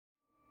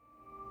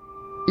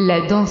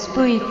La danse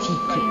poétique.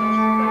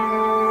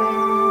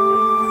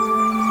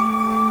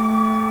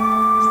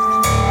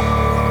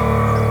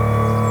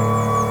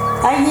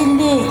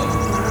 Aïlé,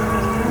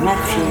 ma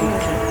fille.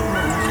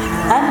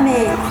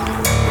 Ahmed,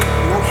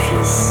 mon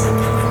fils.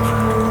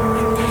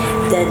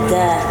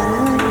 Dada,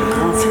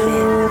 grand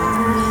frère.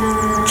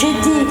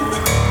 Judith,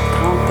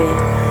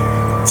 grand-père.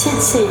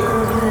 Tsitsi,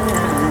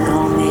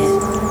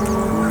 grand-mère.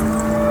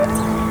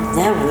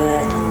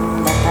 Dawad,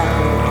 la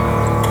parole.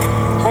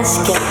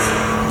 Askat,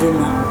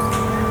 demain.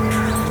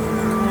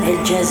 El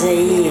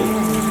Jazaïr,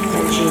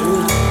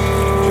 Algérie,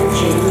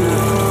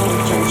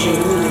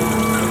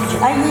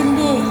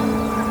 Aïlé,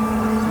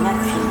 ma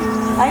fille,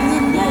 Aïlé,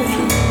 ma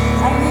fille,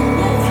 Aïlé,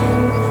 ma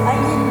fille,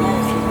 Aïlé, ma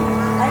fille,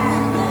 Aïlé,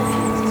 ma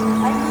fille,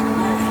 Aïlé,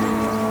 ma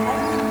fille.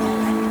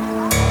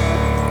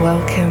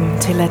 Welcome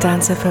to La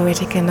Danza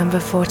Poetica number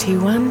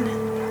 41.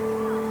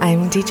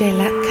 I'm DJ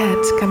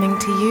LAPKAT coming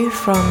to you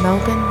from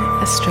Melbourne,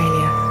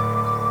 Australia.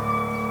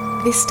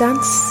 This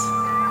dance,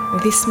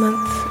 this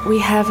month, we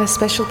have a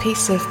special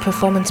piece of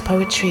performance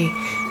poetry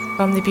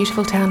from the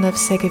beautiful town of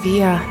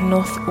Segovia,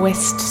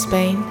 northwest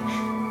Spain.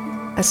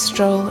 A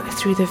stroll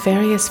through the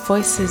various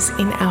voices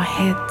in our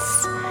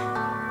heads,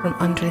 from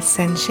Andrés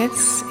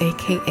Sánchez,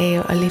 aka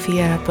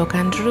Olivier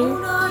Bogandrew,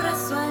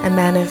 a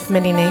man of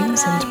many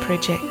names and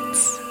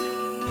projects.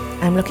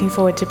 I'm looking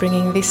forward to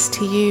bringing this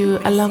to you,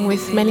 along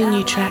with many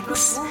new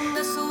tracks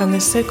from the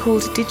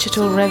so-called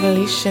digital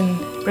revolution,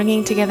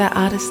 bringing together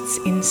artists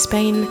in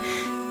Spain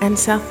and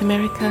South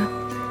America,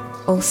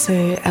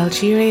 also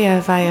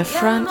Algeria via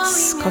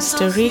France,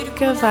 Costa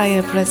Rica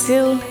via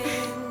Brazil,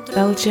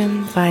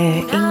 Belgium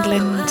via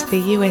England, the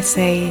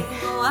USA,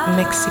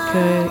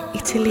 Mexico,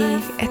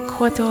 Italy,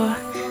 Ecuador,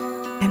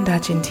 and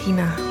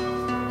Argentina.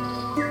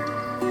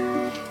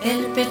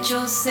 El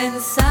pecho se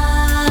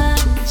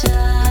ensancha,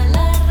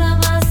 las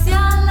ramas se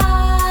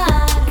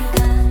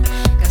alargan,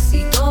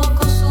 casi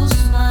toco sus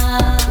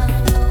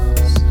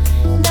manos,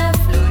 de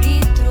flor y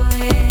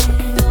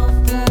trueno,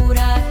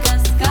 pura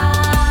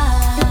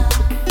cascada,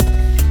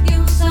 y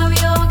un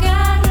sabio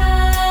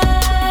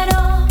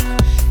guerrero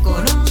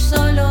con un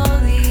solo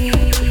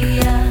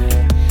día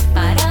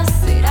para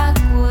hacer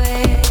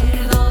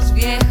acuerdos,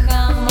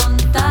 vieja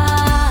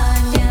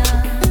montaña,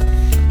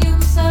 y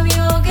un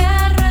sabio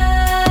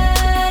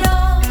guerrero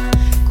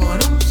con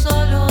un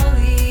solo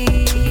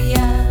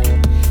día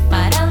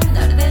para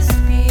andar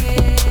despierto.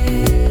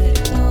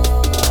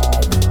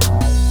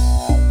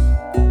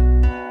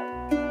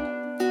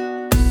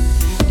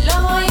 Lo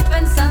voy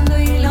pensando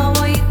y lo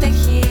voy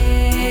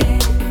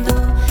tejiendo,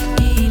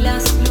 y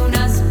las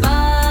lunas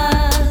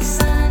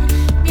pasan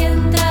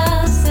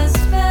mientras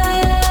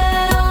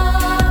espero.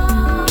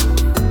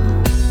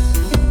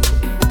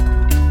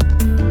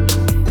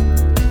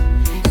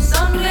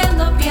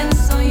 Sonriendo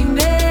pienso y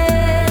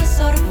me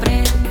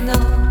sorprendo.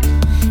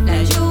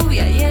 La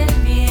lluvia y el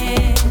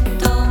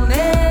viento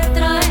me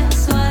traen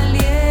su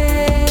aliento.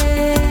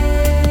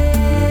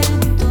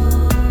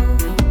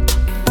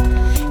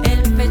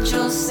 El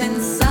pecho se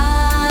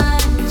ensancha,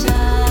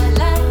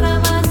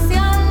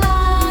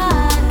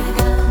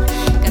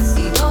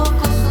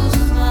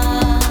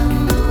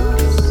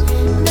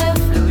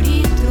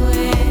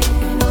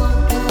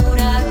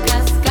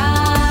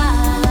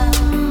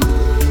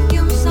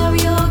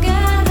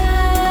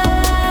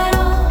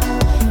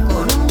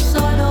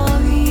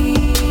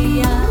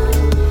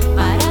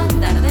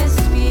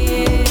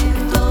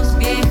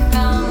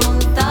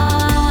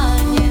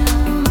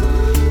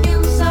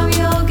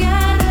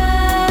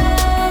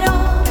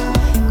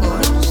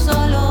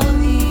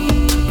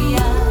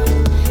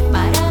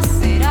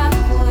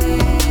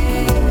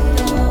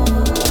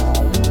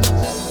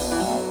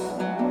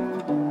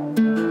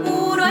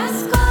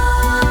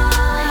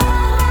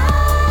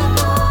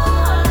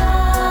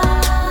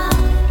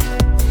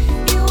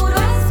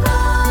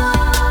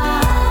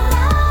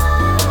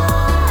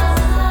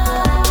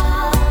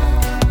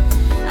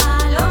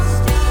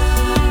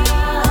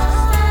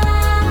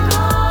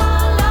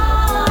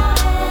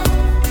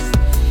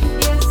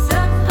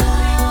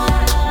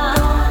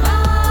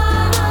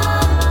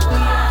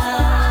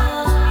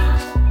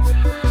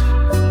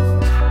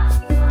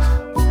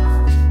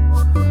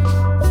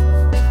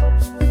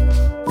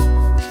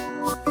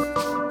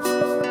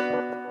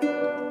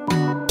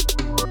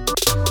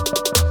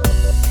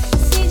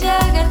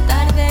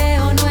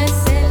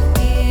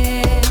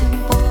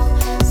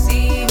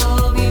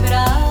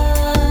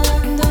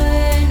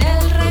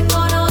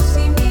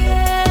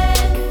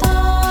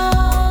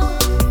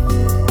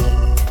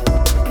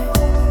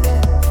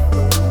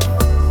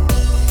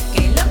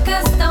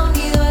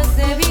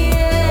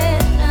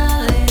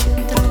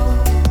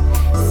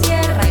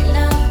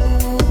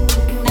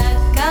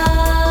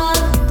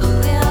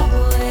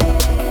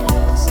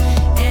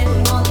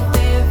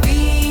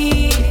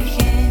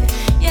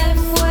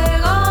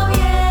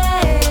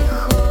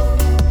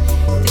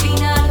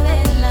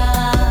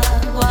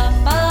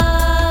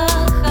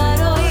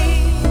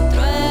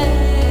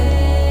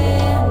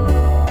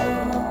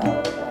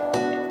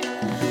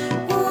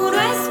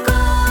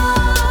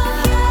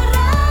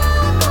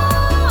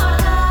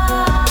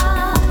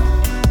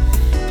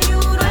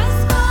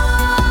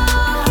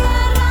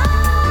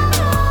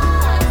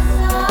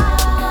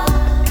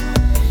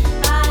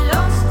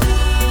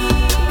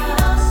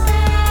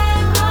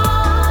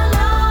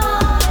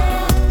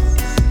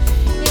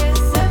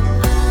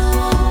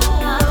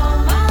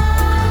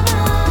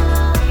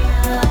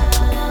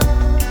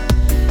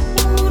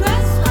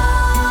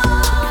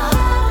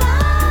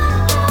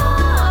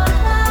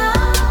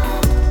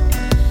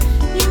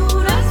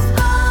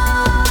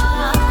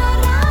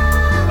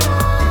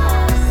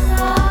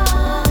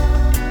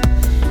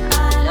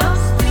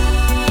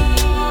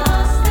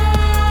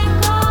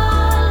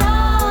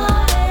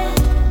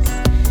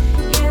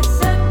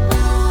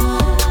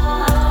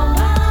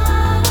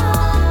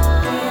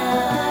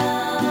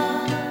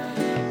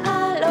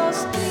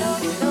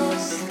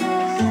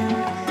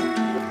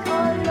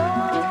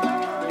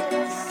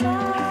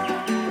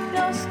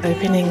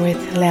 opening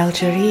with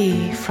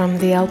L'Algerie from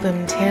the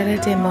album Terre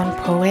de mon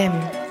Poème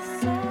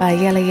by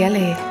Yele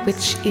Yele,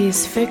 which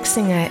is folk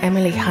singer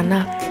Emily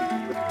Hanak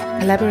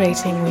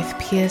collaborating with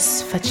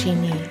Piers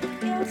Faccini.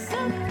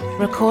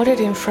 Recorded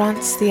in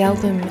France, the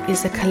album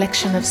is a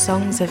collection of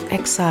songs of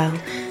exile,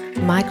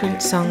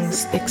 migrant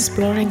songs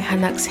exploring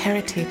Hanak's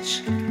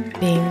heritage,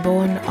 being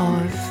born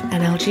of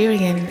an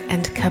Algerian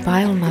and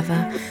Kabyle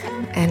mother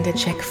and a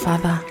Czech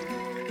father.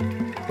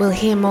 We'll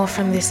hear more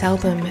from this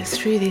album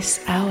through this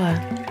hour.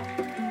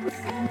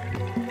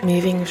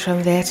 Moving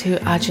from there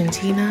to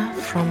Argentina,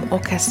 from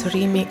Ocas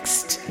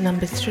Remixed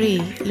number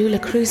 3, Lula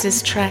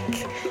Cruz's track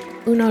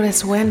Uno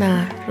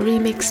Resuena,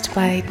 remixed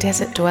by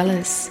Desert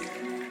Dwellers.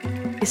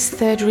 His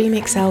third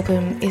remix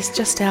album is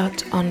just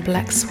out on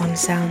Black Swan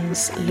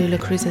Sounds, Lula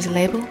Cruz's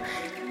label,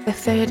 the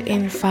third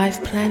in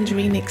 5 planned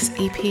remix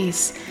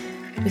EPs,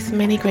 with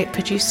many great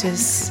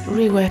producers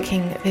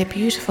reworking their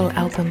beautiful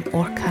album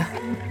Orca.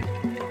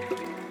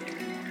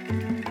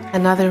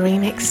 Another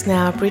remix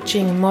now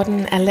bridging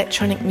modern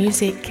electronic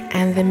music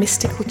and the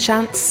mystical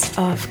chants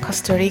of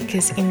Costa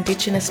Rica's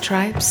indigenous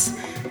tribes.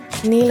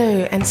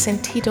 Nilo and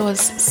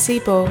Sentido's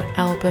Sibo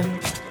album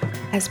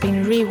has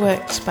been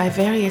reworked by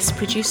various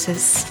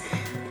producers,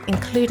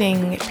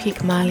 including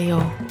Pygmalio.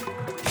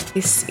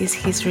 This is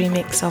his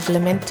remix of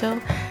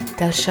Lamento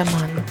del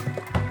Shaman.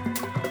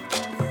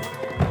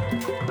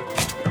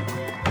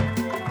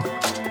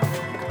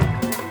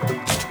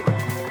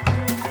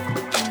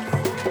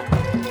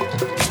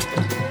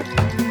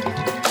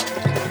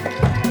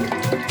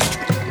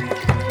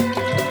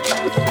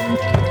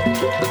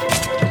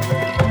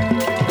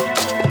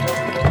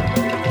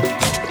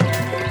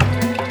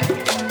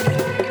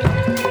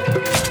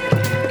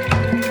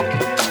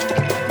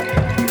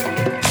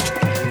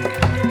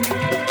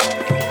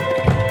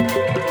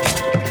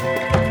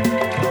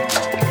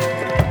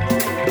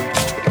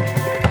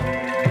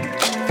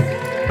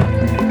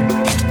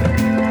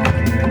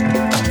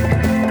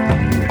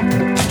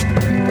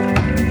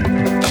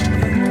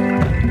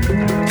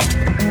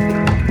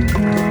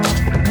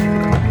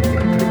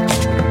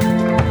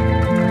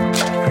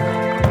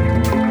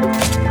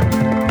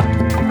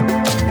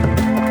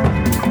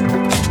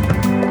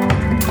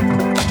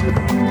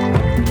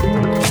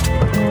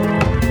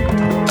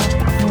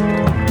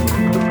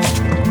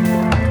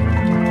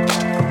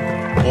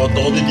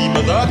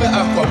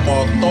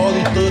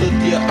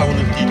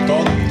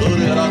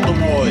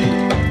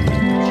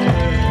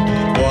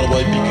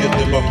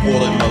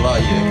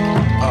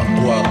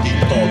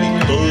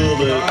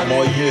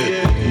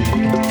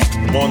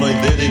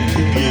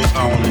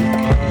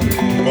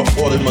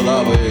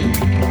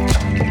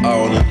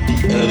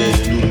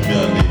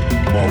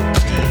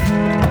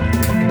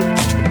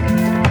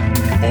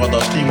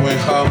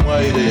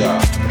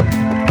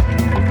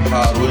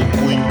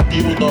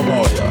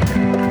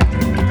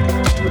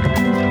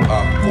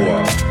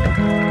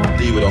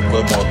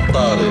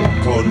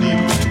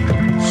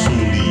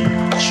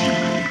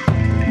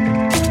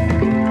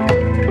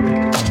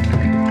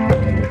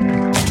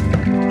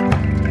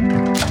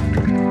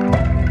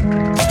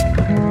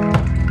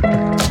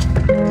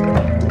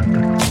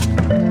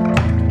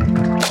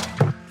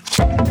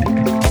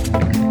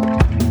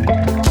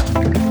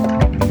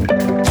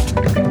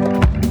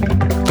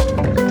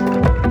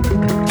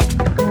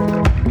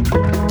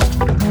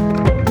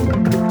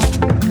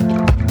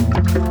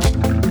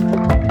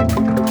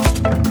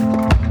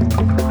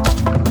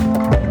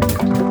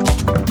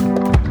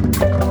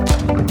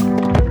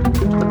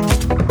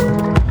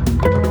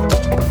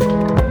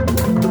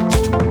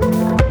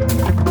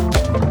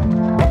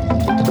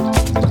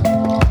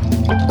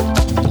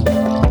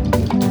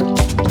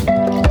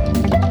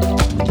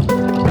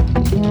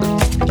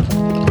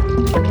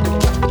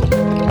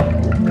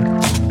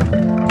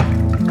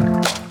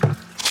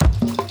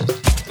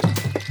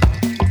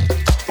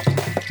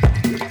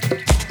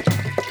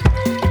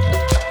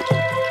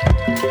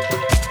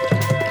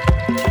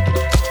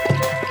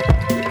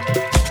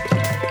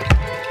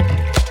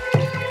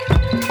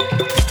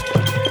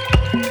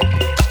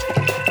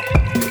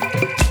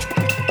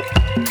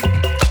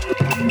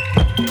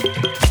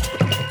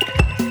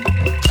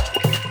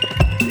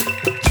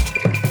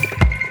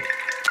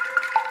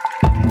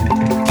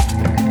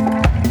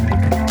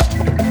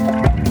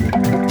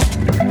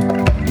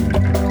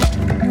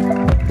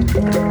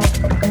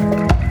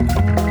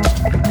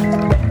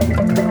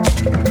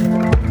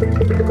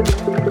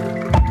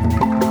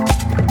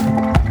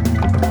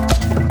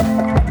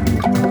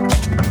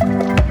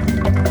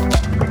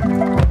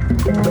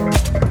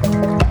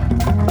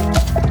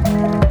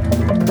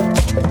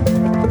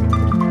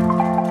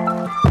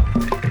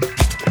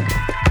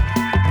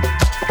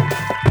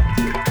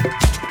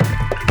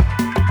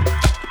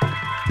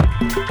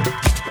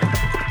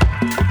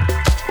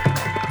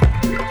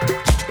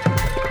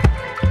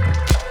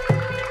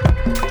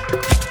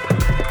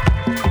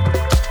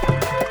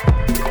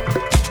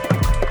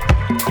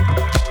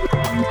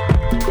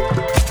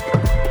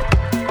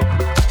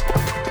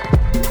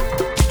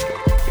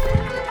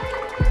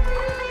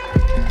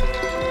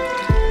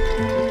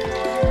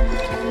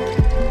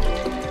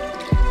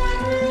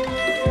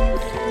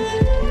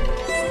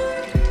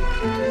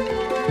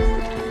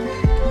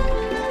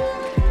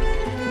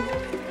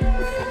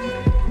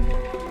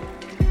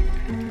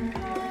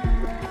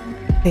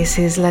 This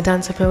is La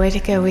Danza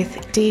Poetica with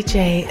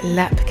DJ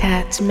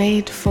LAPKAT,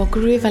 made for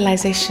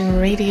Groovalization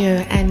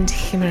Radio and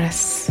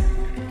Humorous.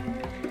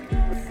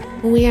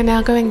 We are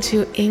now going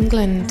to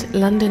England,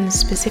 London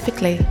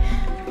specifically,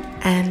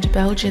 and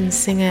Belgian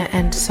singer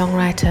and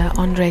songwriter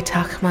Andrés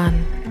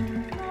Sánchez.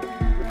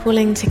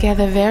 Pulling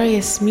together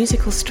various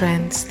musical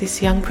strands,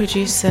 this young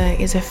producer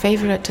is a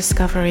favorite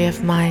discovery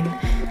of mine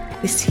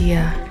this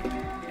year.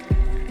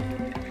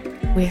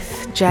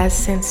 With jazz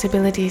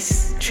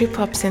sensibilities,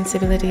 trip-hop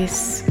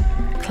sensibilities,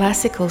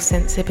 classical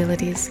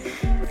sensibilities,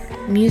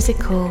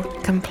 musical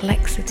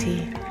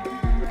complexity,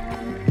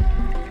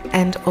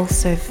 and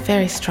also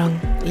very strong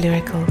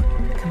lyrical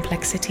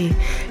complexity.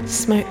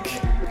 Smoke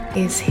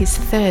is his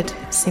third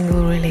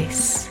single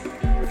release.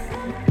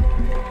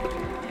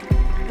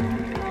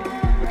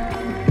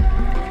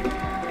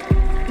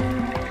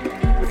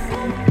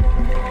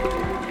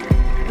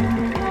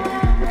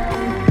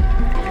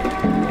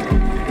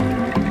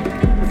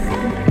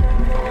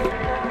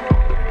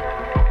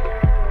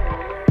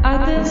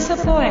 Danza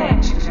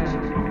Poetica.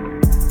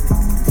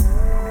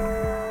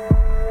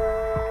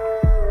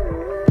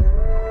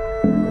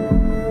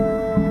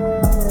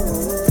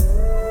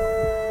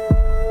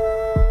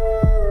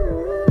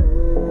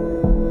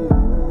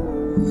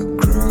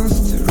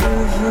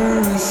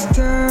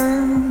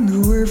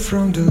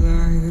 From the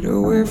light,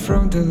 away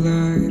from the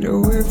light,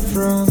 away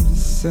from the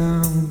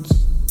sounds.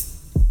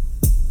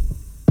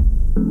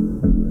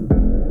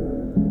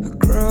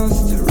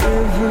 Across the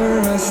river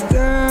I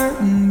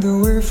stand,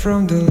 away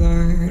from the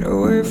light,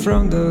 away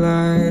from the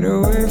light,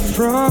 away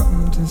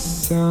from the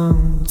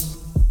sounds.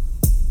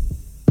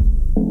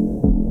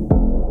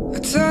 I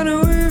turn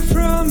away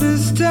from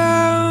this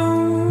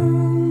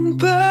town,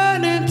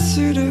 burn it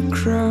to the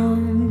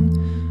ground.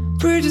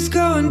 Bridges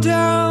going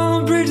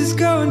down, bridges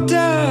going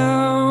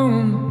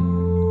down.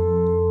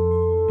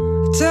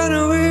 Turn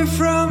away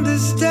from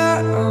this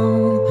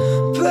town,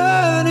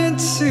 burn it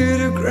to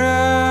the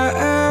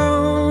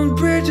ground.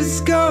 Bridges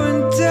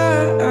going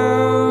down.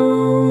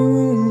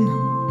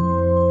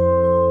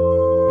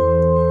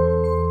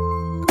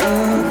 I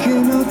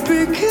cannot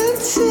be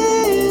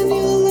contained.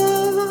 Your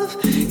love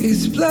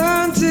is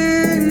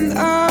blinding.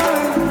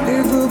 I've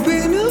never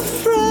been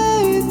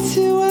afraid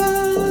to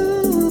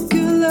walk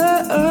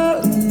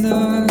alone. I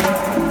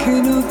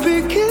cannot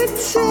be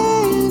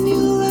contained.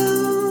 Your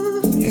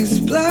love is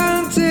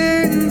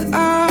blinding.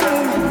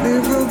 I've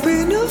never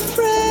been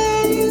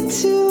afraid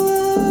to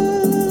walk.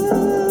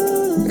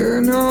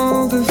 And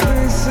all the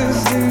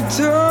faces they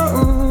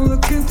don't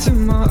look into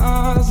my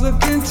eyes,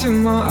 look into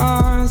my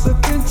eyes,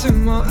 look into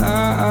my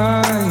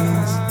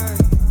eyes.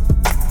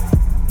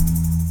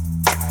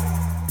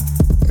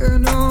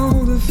 And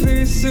all the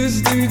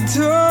faces they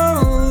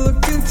don't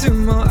look into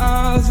my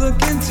eyes,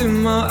 look into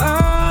my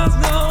eyes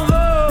no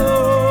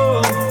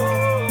more.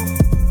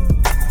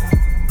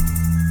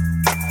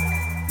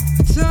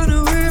 Turn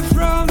away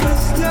from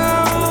this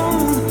town,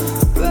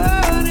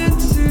 burn it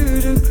to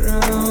the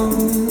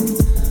ground.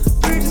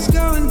 Bridges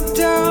going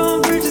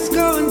down, bridges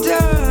going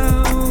down.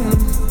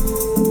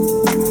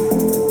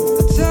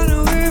 Turn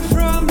away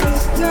from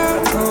this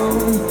town,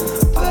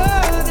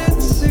 burn it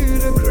to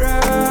the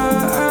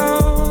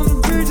ground.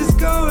 Bridges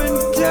going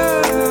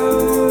down.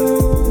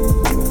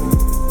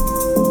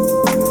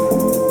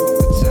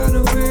 Turn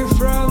away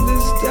from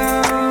this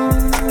town.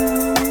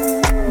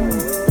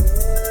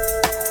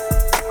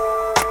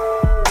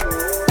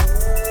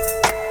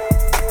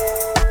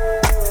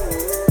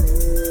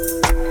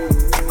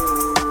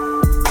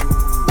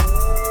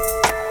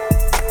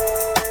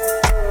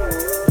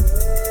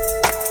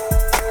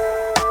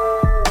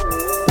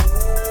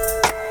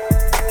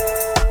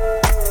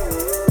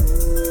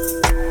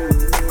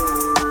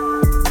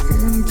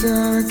 And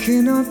I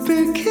cannot be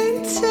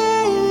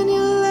contained.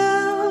 Your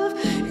love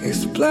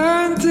is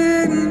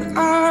blinding.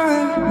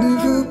 I've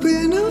never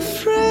been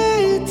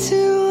afraid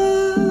to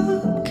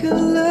walk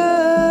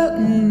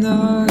alone. I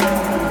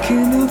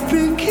cannot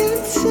be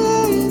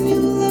contained.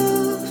 Your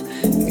love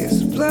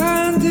is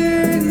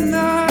blinding.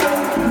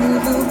 I've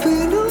never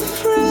been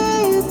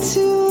afraid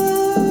to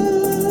walk.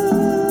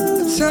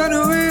 Turn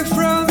away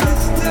from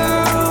this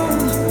town,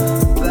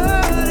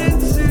 burn it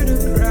to the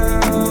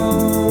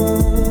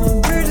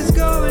ground. Bridges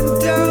going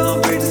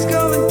down, bridges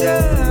going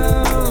down.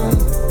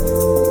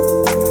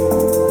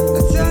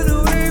 Turn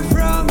away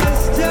from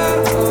this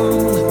town,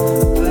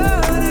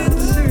 burn it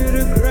to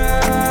the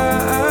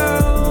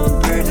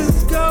ground. Bridges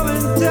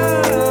going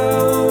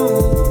down.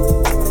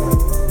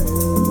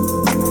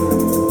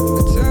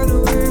 Turn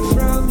away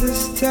from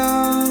this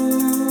town.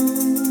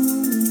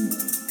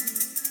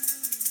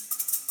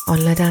 On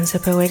La Danza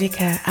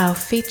Poetica, our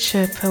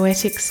feature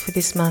Poetics for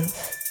this month,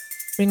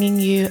 bringing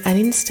you an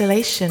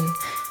installation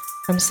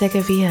from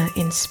Segovia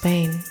in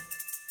Spain.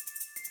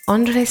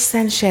 Andrés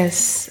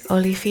Sánchez,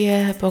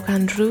 Olivier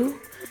Bogandrou,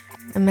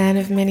 a man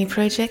of many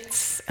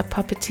projects, a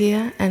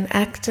puppeteer, an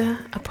actor,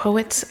 a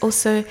poet,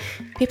 also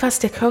Pipas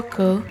de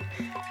Coco,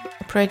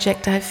 a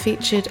project I've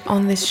featured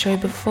on this show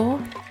before,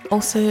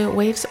 also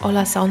Waves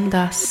Olas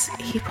Ondas,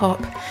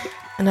 hip-hop,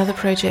 another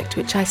project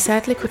which I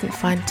sadly couldn't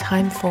find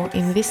time for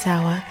in this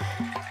hour,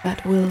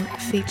 but will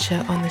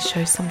feature on the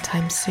show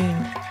sometime soon.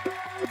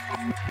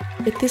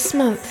 But this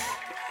month,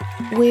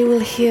 we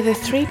will hear the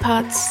 3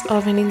 parts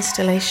of an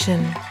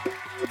installation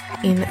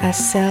in a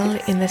cell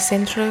in the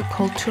Centro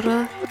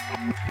Cultural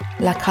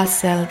La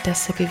Cárcel de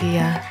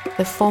Segovia,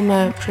 the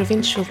former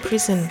provincial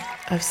prison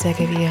of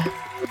Segovia.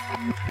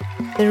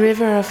 The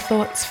river of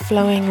thoughts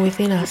flowing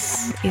within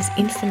us is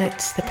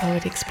infinite, the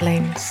poet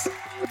explains.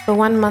 For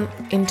 1 month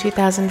in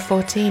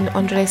 2014,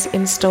 Andrés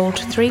installed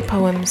 3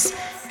 poems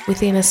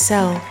within a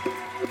cell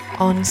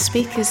on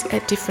speakers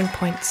at different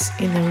points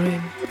in the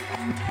room.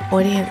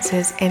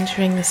 Audiences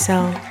entering the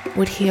cell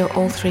would hear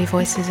all 3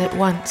 voices at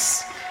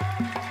once,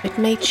 but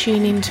may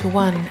tune into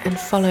one and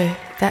follow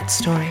that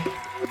story.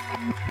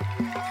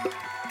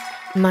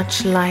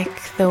 Much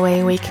like the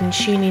way we can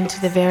tune into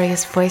the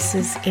various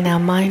voices in our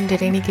mind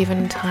at any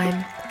given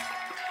time,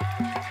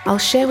 I'll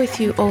share with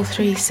you all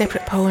 3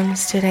 separate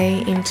poems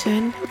today in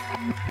turn,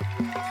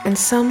 and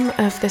some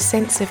of the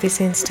sense of this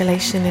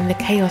installation in the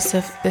chaos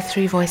of the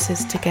 3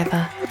 voices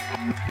together.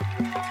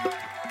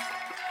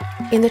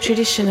 In the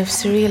tradition of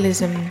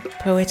surrealism,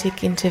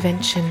 poetic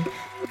intervention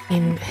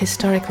in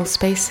historical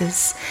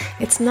spaces,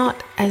 it's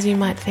not, as you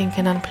might think,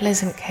 an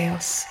unpleasant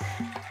chaos,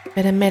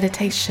 but a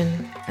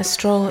meditation, a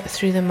stroll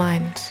through the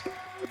mind.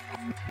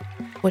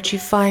 What you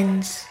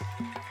find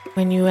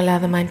when you allow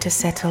the mind to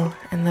settle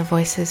and the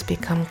voices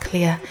become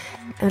clear.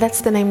 And that's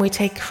the name we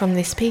take from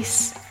this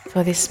piece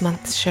for this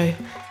month's show,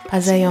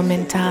 Paseo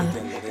Mental,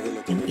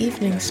 an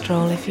evening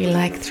stroll, if you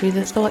like, through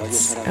the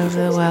thoughts of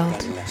the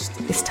world,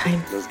 this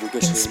time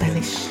in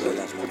Spanish.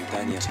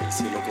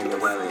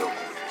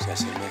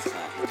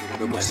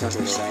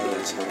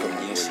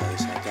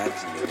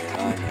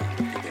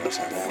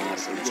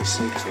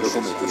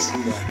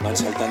 Van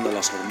saltando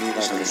las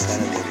hormigas de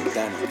ventana en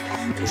ventana,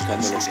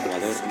 buscando los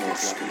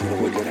cuadernos y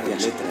luego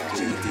las letras y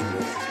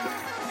timbre.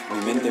 Mi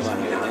mente va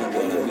navegando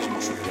ahora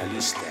mismo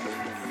surrealista,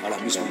 ahora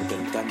mismo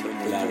intentando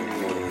emular un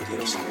modo de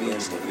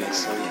pensamiento bien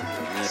soy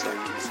nieta.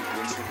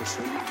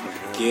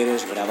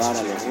 ¿Quieres grabar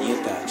a los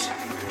nietas?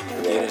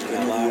 ¿Quieres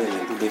grabar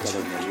el techo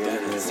militar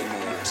encima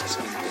de las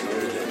esquinas de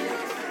ella?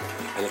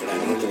 El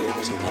granito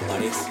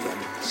aparece,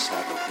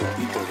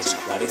 repito,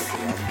 desaparece,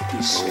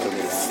 con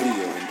el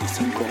frío,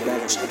 25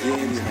 grados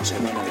ayer y una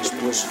semana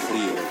después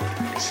frío,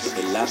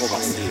 el lago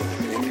vacío,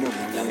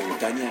 la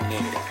montaña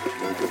negra,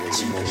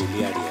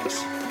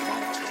 inmobiliarias.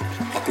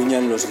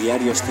 Acuñan los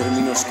diarios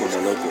términos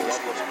como locos.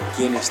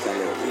 ¿Quién está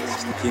loco?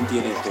 ¿Quién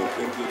tiene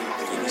poco?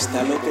 Quien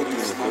está loco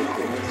tiene poco.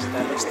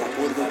 Quien está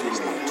cuerdo tiene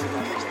mucho.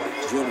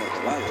 Yo no he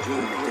robado, yo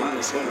no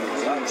tengo solo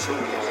robado,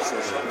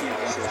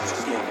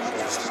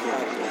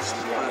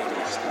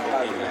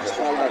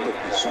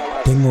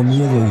 Tengo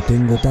miedo y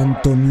tengo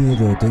tanto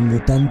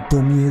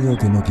miedo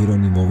que no quiero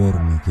ni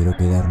moverme, quiero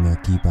quedarme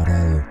aquí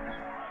parado.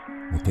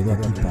 Me quedo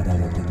aquí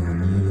parado, tengo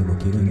miedo, no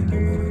quiero ni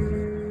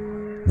moverme.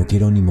 No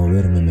quiero ni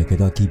moverme, me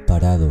quedo aquí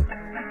parado,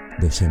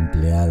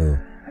 desempleado,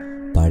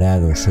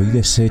 parado. Soy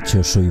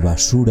desecho, soy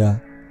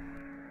basura.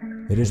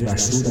 Eres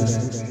basura,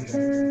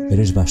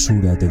 eres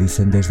basura, te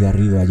dicen desde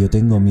arriba. Yo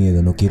tengo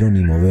miedo, no quiero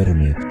ni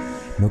moverme.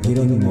 No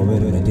quiero ni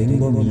moverme,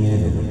 tengo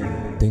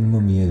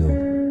miedo,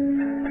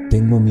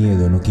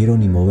 no quiero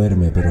ni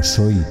moverme, pero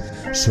soy,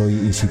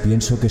 y si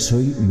pienso que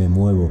soy, me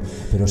muevo.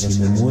 Pero si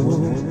me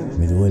muevo,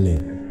 me duele.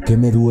 ¿Qué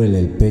me duele?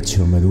 El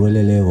pecho, me duele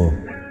el ego.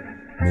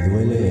 Me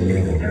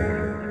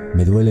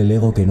duele el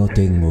ego que no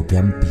tengo, que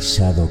han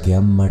pisado, que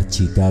han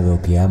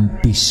marchitado, que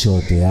han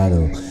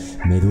pisoteado.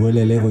 Me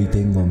duele el ego y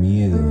tengo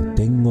miedo,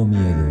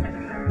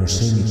 no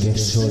sé ni qué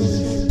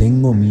soy,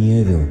 tengo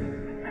miedo.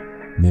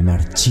 Me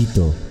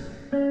marchito,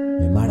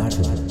 me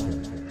marcho.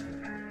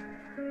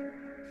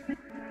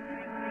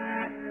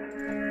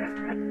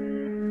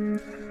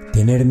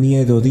 Tener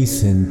miedo,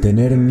 dicen,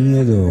 tener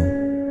miedo,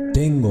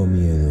 tengo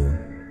miedo.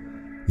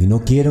 Y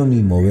no quiero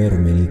ni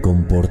moverme, ni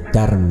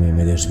comportarme,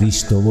 me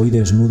desvisto, voy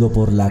desnudo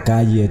por la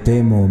calle,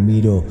 temo,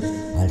 miro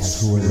al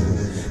suelo,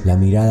 la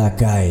mirada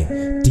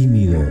cae,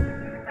 tímido,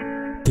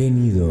 qué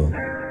nido,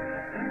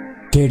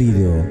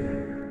 querido,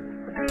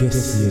 qué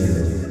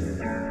cielo,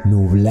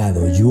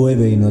 nublado,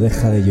 llueve y no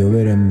deja de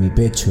llover en mi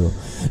pecho,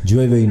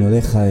 llueve y no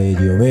deja de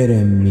llover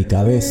en mi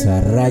cabeza,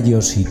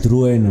 rayos y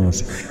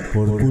truenos,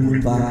 por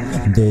culpa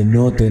de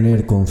no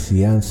tener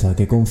confianza.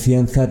 ¿Qué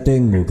confianza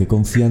tengo? ¿Qué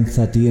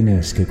confianza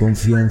tienes? ¿Qué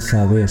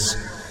confianza ves?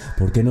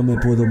 ¿Por qué no me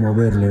puedo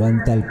mover?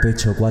 Levanta el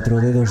pecho, 4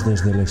 dedos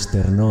desde el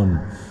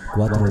esternón,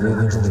 4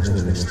 dedos desde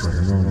el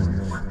esternón,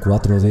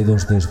 4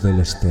 dedos desde el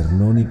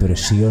esternón y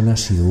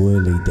presionas y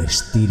duele y te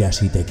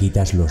estiras y te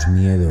quitas los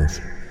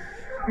miedos.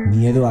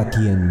 ¿Miedo a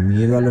quién?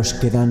 Miedo a los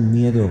que dan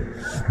miedo,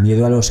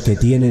 miedo a los que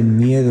tienen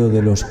miedo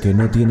de los que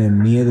no tienen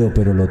miedo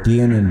pero lo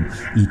tienen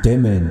y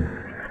temen.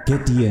 ¿Qué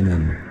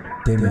tienen?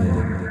 Temen.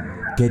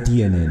 ¿Qué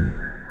tienen?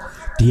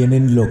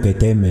 Tienen lo que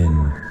temen.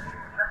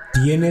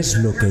 Tienes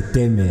lo que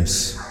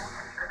temes,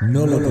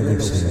 no lo que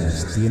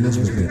deseas, tienes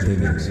lo que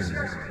temes.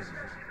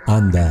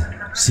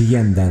 Anda, sigue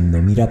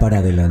andando, mira para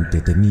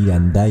adelante, te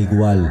miran, da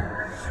igual.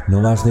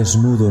 No vas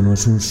desnudo, no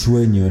es un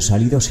sueño, he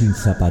salido sin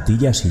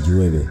zapatillas y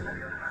llueve.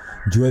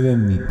 Llueve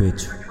en mi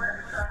pecho.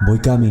 Voy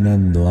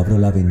caminando, abro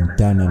la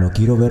ventana, no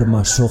quiero ver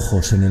más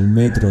ojos en el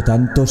metro,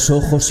 tantos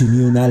ojos y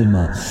ni un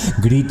alma.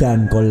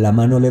 Gritan con la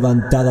mano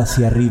levantada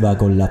hacia arriba,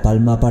 con la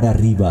palma para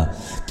arriba.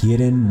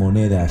 Quieren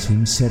monedas,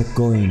 insert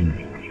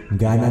coin.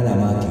 Gana la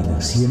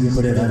máquina,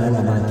 siempre gana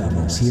la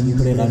máquina,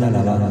 siempre gana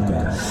la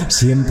banca,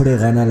 siempre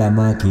gana la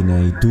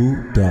máquina y tú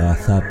te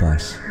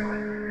agazapas.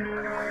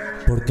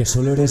 Porque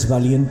solo eres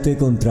valiente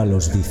contra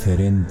los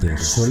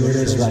diferentes, solo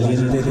eres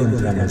valiente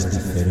contra los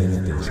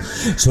diferentes,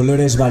 solo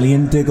eres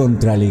valiente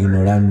contra el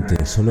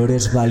ignorante, solo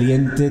eres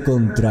valiente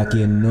contra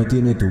quien no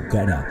tiene tu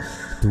cara,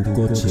 tu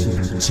coche,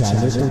 tu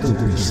chaleco, tu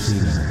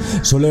piscina.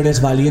 Solo eres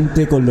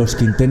valiente con los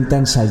que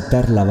intentan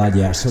saltar la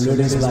valla, solo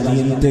eres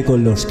valiente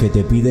con los que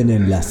te piden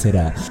en la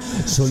acera,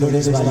 solo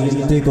eres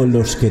valiente con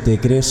los que te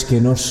crees que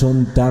no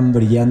son tan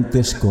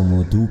brillantes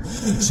como tú,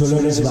 solo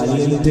eres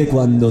valiente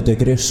cuando te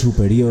crees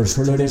superior,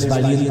 solo eres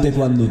valiente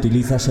cuando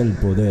utilizas el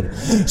poder,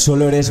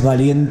 solo eres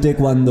valiente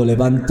cuando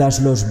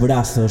levantas los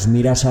brazos,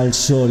 miras al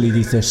sol y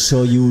dices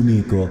soy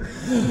único,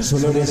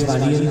 solo eres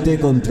valiente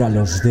contra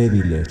los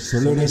débiles,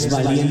 solo eres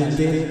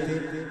valiente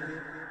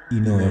y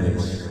no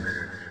eres.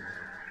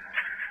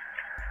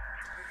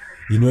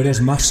 Y no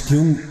eres más que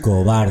un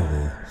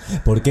cobarde,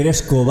 porque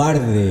eres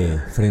cobarde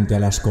frente a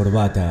las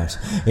corbatas,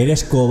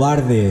 eres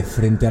cobarde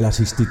frente a las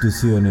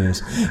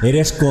instituciones,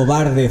 eres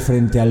cobarde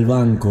frente al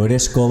banco,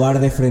 eres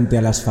cobarde frente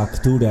a las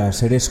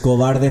facturas, eres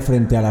cobarde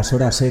frente a las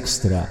horas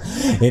extra,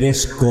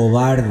 eres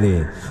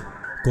cobarde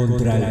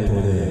contra el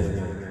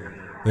poder,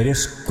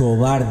 eres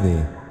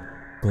cobarde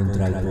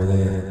contra el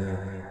poder,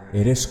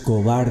 eres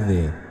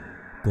cobarde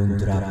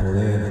contra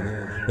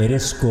poder,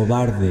 eres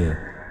cobarde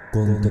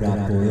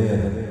contra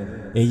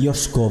poder,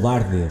 ellos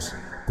cobardes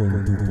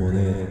con tu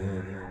poder,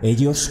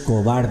 ellos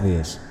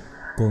cobardes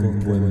con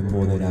tu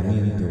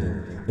empoderamiento,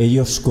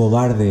 ellos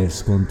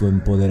cobardes con tu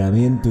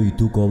empoderamiento y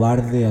tú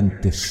cobarde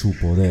ante su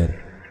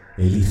poder.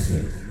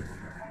 Elige.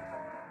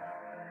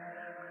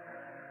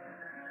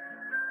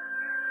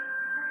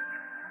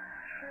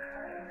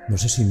 No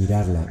sé si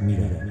mirarla,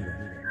 miro.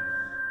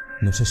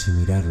 No sé si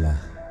mirarla,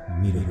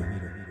 miro.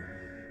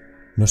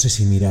 No sé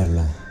si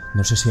mirarla,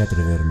 no sé si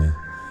atreverme,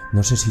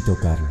 no sé si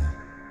tocarla,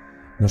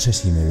 no sé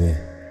si me ve,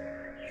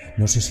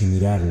 no sé si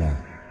mirarla,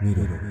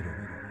 miro.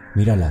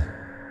 Mírala,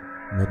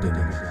 no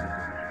temes.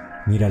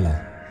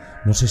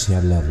 Mírala, no sé si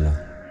hablarla,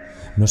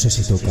 no sé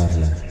si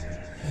tocarla,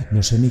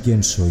 no sé ni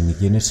quién soy ni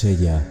quién es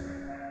ella,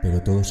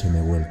 pero todo se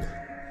me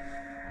vuelca.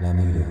 La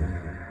miro,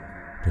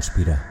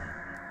 respira.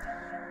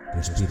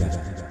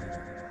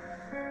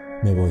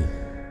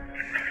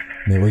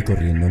 Me voy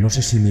corriendo, no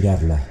sé si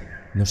mirarla.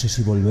 No sé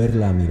si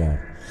volverla a mirar,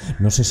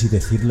 no sé si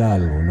decirla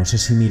algo, no sé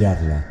si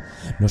mirarla,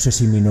 no sé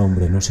si mi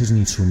nombre, no sé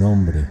ni su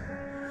nombre,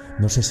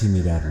 no sé si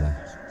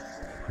mirarla.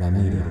 La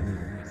miro,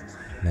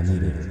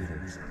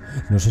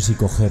 no sé si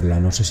cogerla,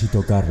 no sé si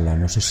tocarla,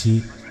 no sé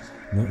si...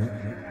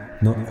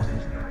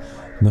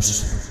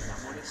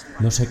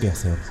 No sé qué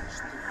hacer.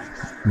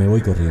 Me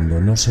voy corriendo,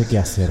 no sé qué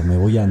hacer, me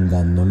voy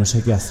andando, no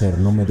sé qué hacer,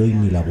 no me doy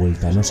ni la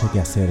vuelta, no sé qué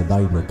hacer,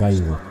 bailo,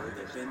 caigo,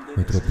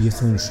 me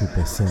tropiezo en su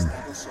pezón.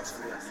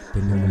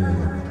 Tengo miedo.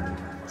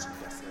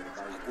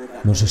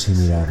 No sé si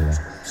mirarla.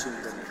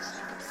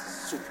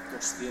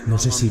 No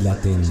sé si la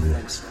tengo.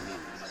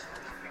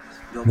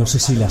 No sé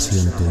si la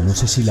siento. No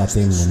sé si la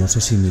tengo. No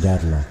sé si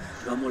mirarla.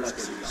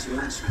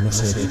 No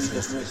sé.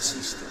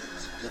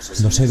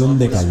 No sé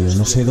dónde cayó.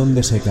 No sé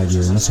dónde se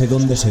cayó. No sé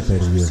dónde se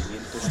perdió.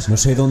 No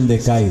sé dónde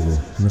caigo.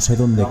 No sé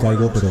dónde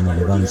caigo, pero me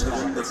levanto.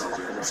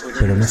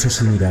 Pero no sé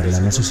si mirarla.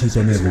 No sé si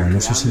tenerla.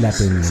 No sé si la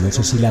tengo. No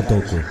sé si la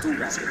toco.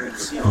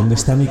 ¿Dónde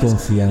está mi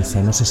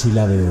confianza? No sé si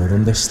la veo.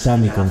 ¿Dónde está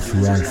mi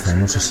confianza?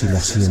 No sé si la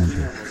siento.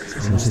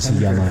 No sé si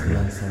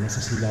llamarla. No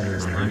sé si la veo.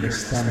 ¿Dónde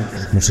está mi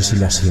confianza? No sé si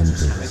la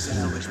siento.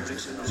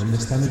 ¿Dónde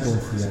está mi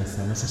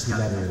confianza? No sé si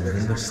la veo.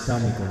 ¿Dónde está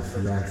mi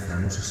confianza?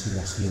 No sé si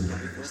la siento.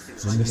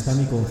 ¿Dónde está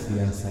mi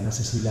confianza? No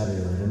sé si la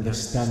veo. ¿Dónde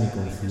está mi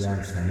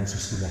confianza? No sé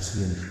si la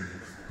siento.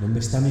 ¿Dónde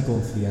está mi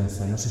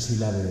confianza? No sé si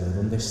la veo.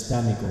 ¿Dónde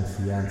está mi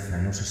confianza?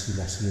 No sé si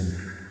la siento.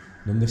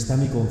 ¿Dónde está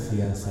mi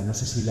confianza? No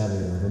sé si la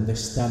veo. ¿Dónde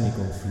está mi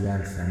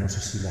confianza? No sé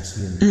si la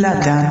siento. La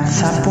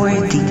danza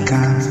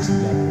poética. No sé si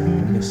la veo.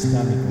 ¿Dónde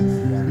está mi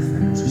confianza?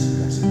 No sé si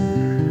la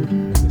siento.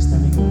 ¿Dónde está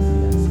mi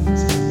confianza? No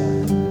sé si la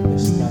veo.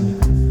 ¿Dónde está mi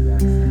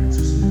confianza? No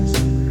sé si la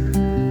siento.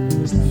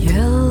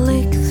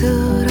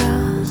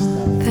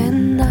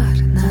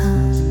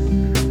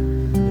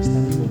 ¿Dónde está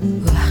mi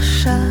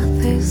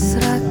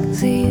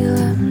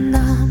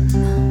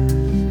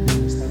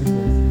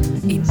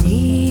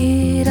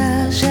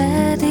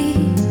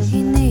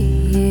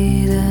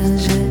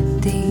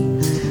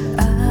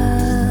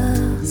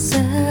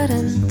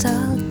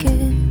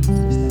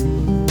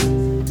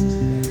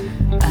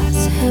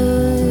As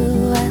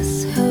who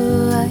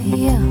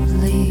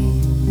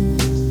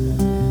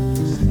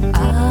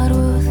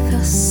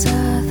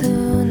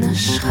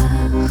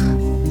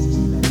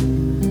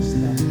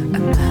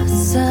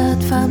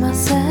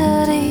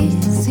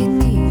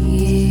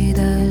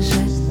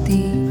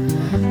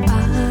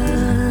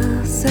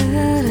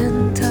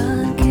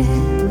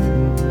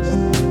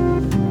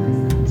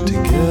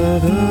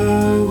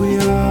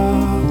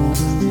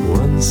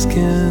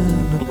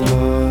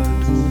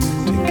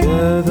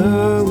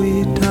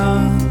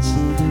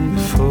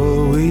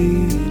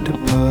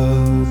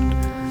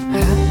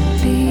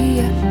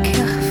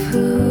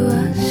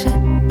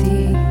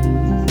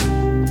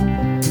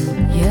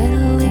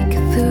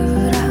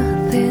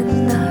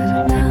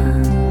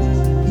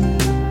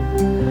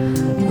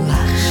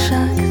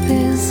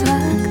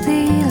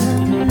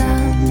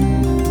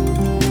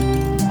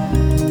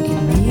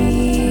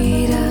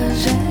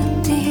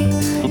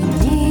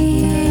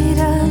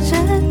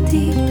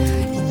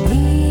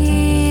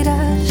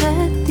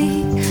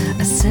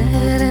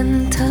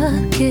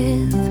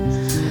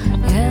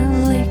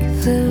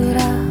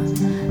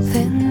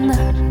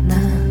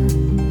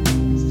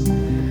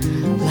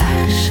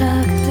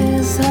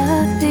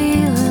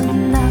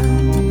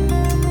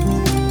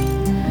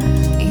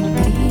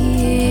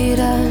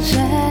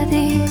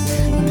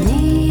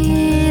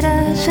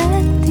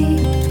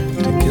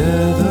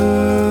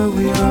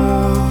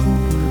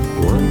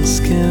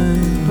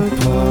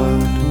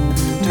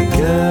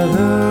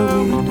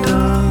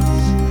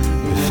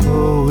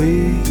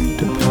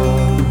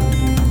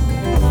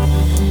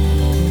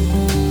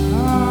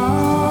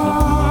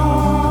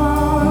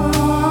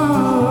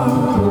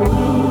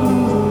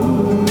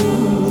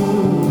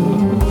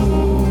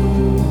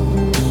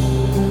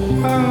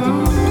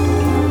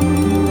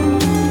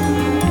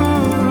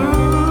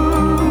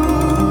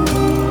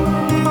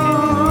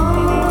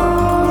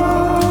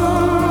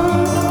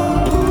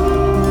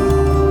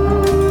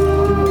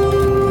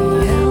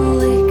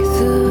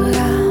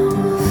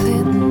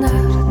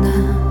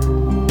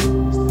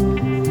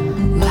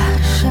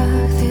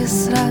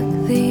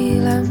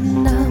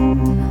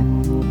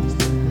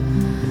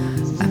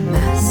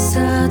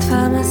Cette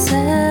femme à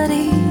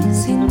série,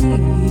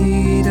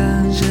 signée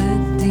d'Algeria,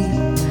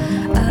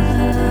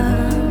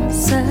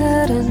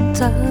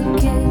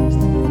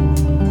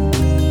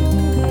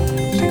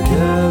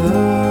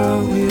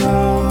 together we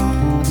are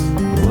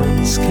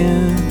one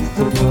skin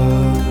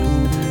apart.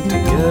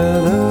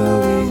 Together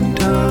we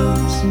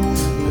dance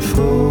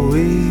before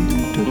we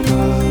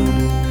depart.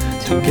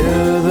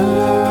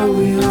 Together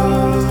we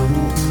are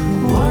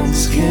one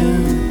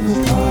skin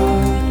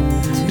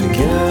apart.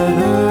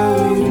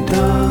 Together we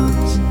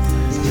dance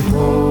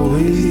before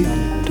we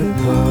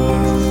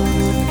depart.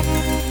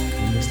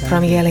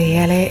 From Yele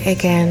Yele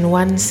again,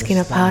 One Skin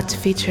Apart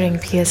featuring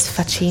Piers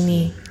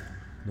Faccini.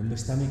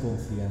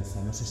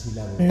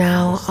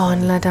 Now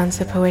on La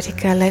Danza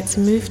Poetica, let's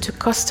move to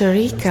Costa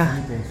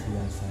Rica.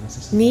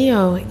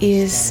 Neo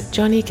is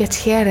Johnny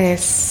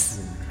Gutierrez,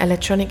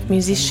 electronic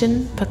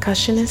musician,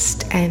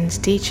 percussionist and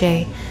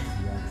DJ.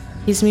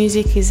 His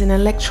music is an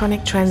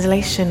electronic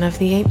translation of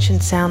the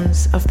ancient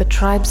sounds of the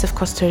tribes of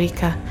Costa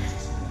Rica.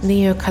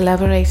 Neo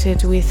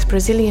collaborated with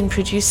Brazilian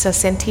producer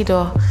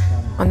Sentido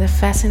on the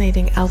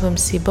fascinating album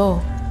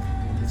Cibo.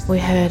 We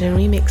heard a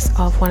remix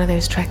of one of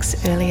those tracks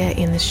earlier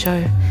in the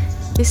show.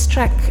 This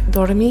track,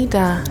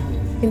 Dormida,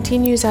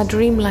 continues our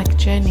dreamlike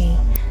journey.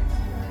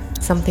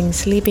 Something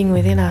sleeping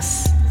within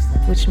us,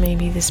 which may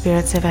be the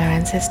spirits of our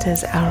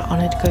ancestors, our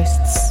honored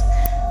ghosts,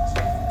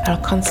 our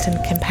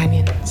constant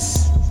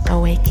companions,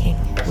 awaking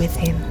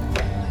within.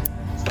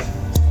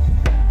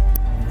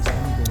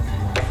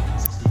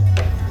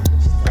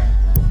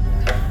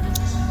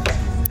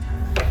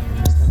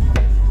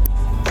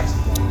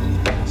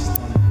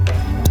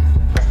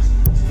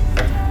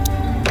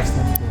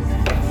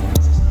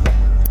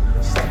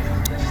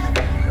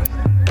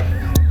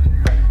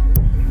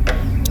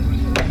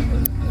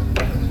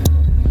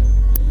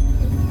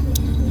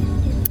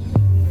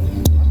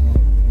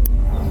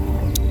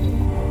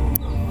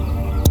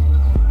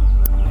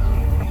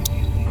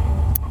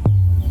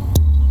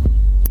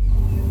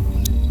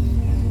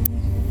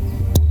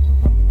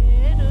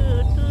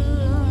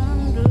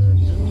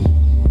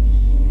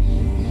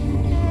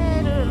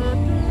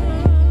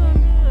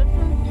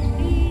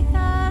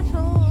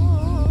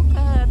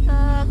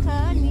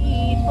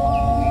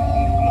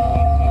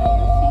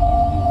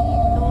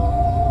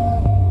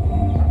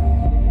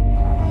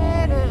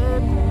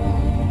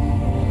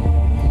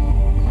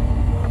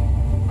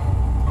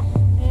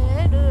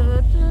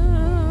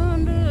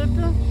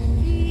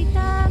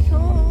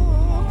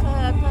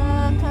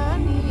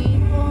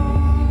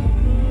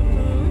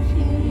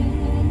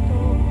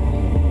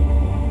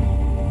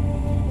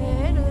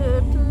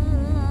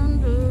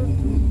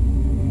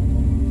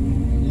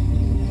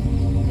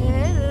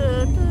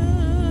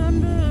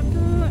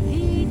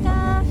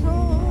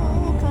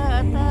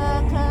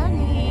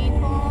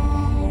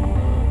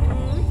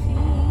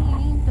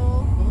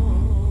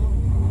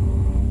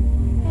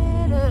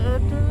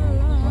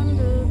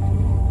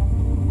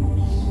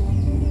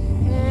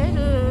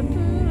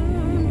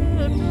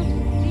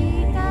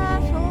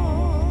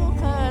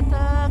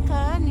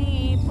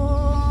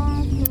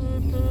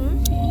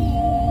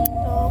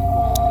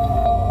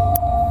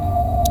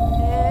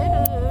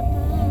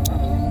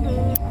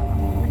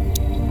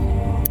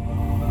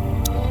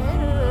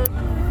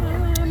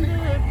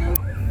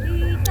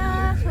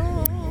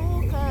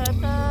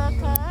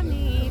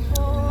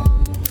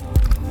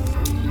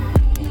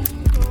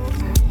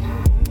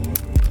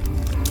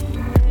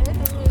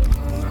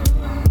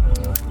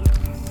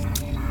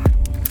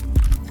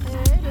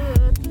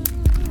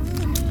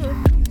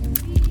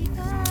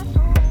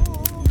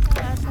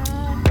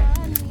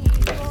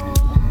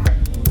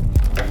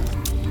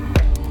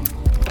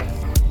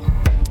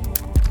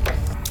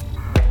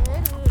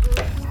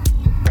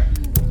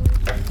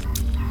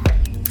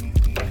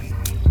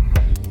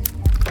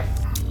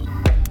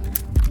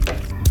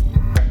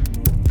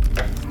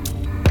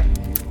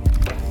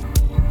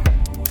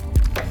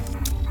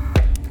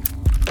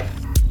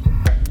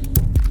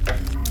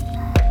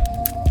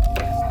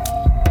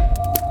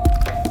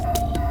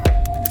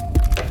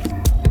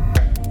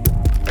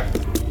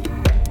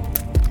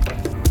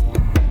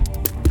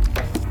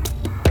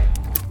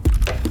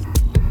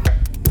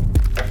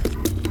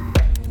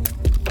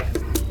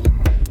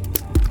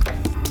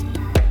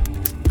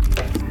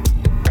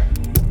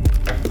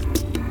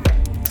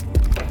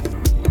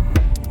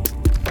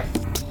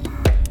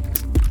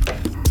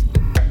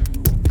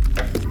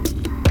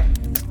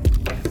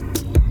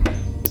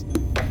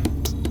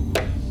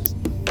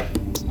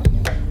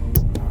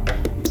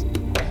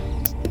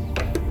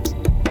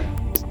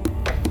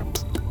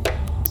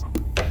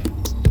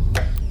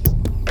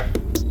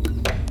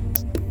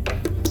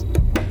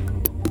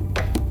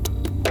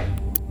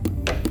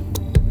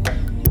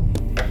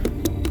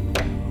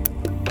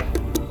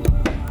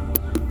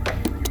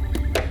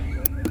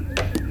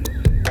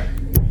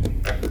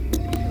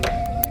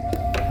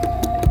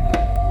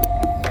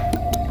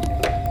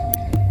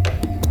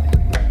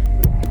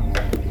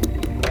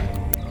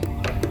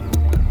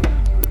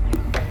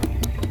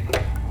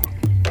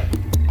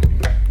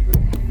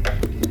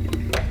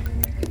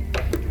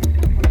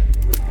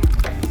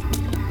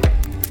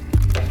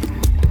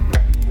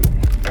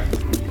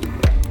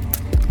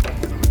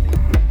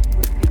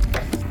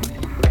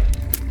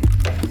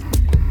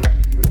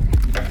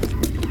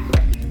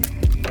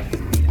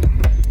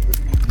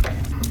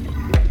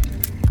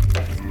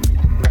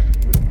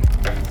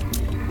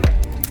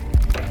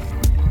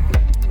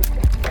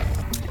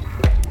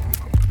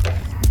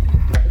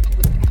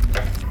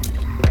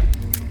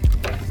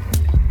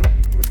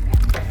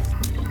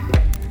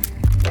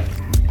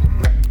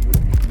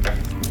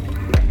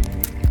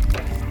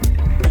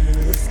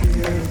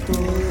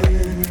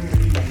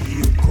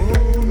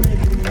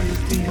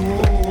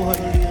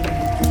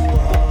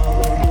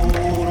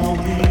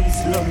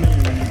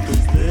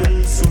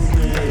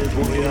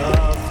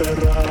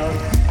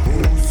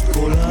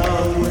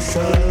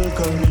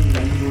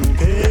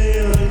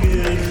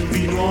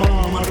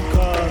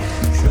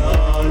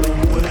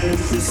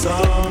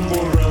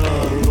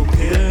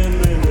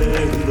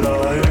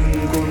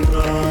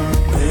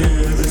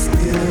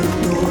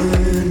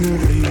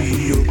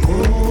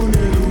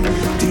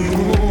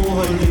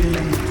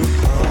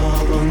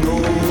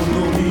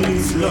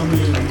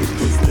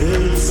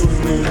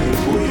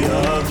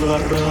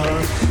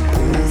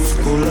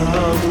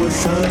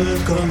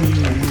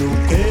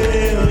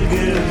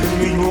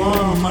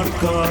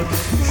 marcar,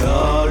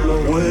 ya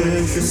los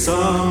bueyes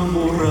han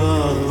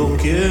borrado,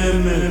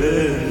 ¿quién me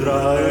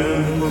vendrá a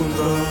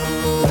encontrar?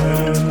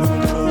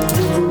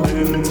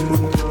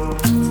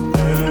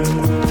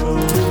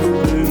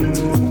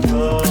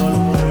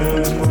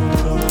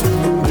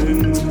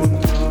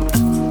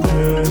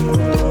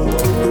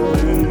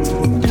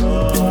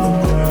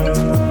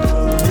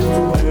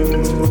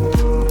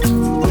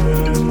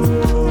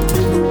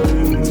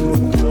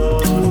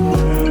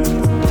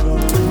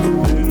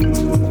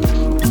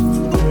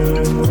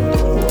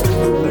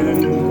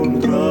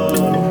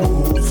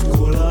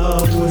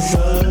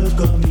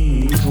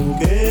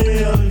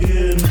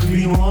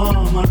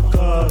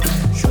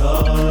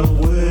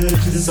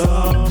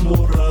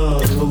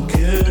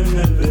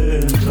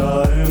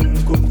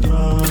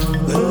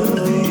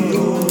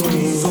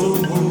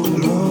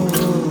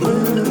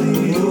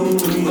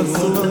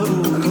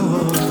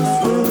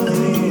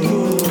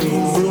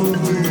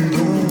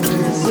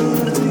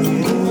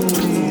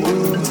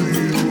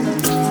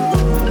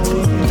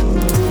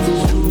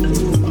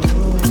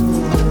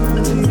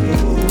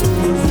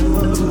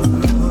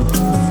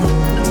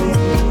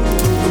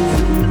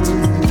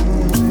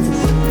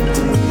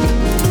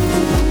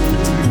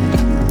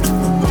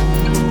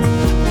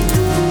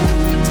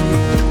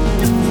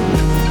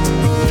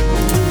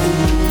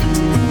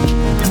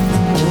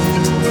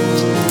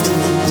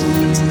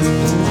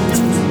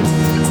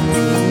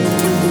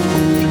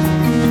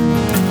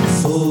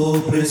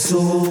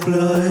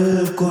 Sopla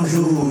el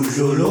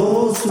coyullo,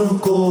 los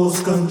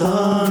troncos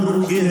cantan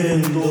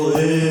rugiendo,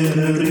 en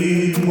el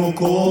ritmo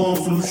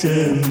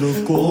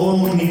confluyendo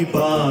con mi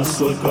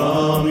paso al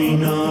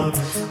caminar.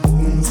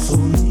 Un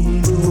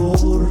sonido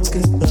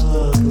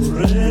orquestado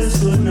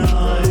resuena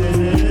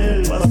en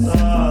el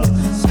pasado,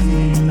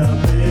 si la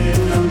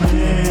pena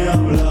me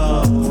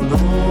habla o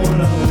no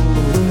la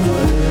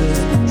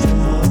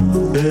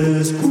voy a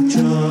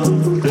escuchar,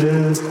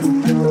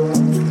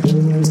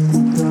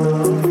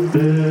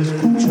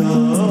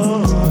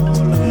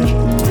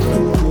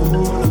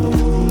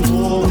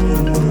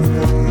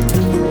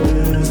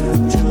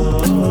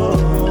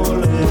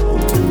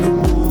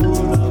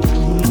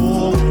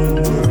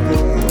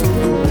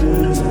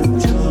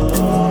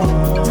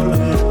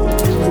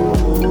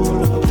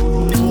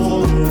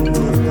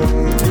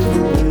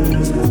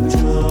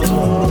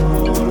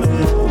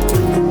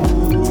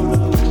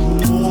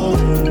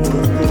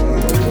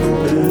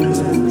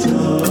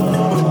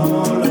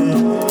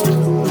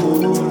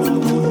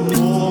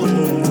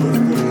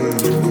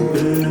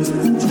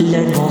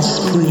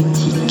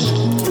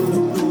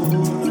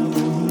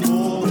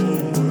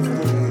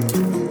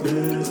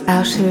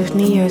 With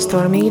Niños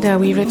Dormida,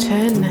 we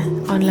return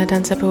on La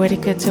Danza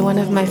Poetica to one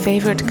of my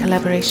favorite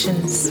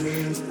collaborations,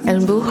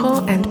 El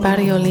Bujo and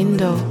Barrio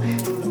Lindo,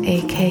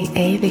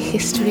 aka The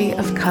History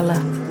of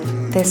Color.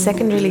 Their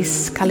second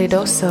release,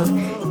 Calidoso,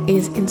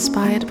 is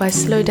inspired by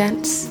slow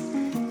dance,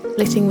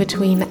 splitting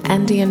between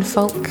Andean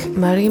folk,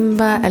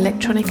 marimba,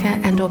 electronica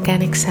and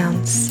organic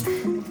sounds.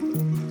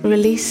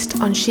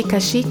 Released on Chica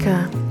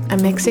Chica, a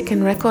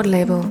Mexican record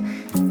label,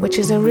 which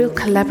is a real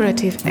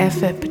collaborative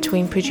effort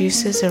between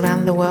producers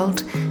around the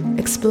world,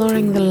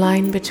 exploring the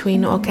line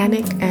between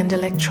organic and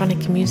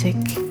electronic music.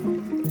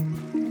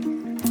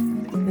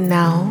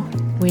 Now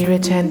we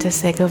return to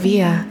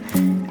Segovia,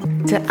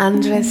 to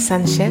Andrés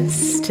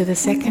Sánchez, to the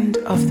second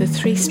of the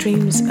three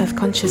streams of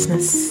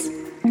consciousness,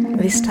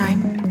 this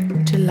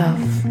time to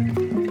love.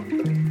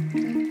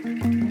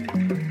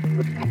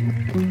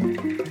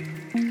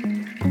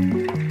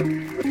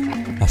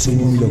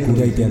 Asumo mi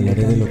locura y te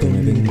hablaré de lo que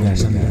me venga a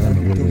sacar,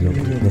 me vuelve loco.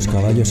 Los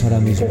caballos ahora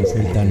mismo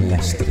sueltan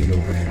lastre,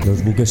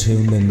 los buques se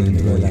hunden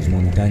dentro de las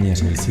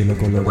montañas, el cielo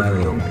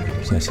colorado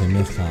se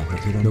asemeja a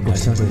lo que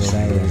estás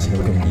dorado de esa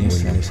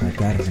comiesa, de esa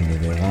carne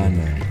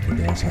vegana que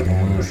te vas a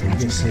comer.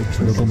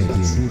 Loco me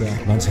tiene,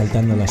 van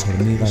saltando las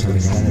hormigas de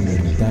ventana en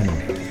ventana,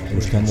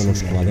 buscando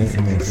los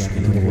cuadernos que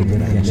luego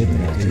volver a las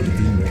letras y el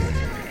timbre.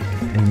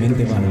 Mi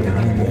mente va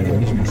navegando ahora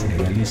mismo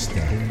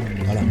surrealista,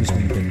 ahora mismo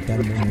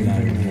intentando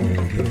hablar un modo de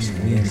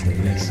pensamiento de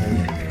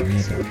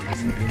nieta.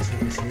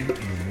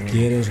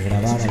 ¿Quieres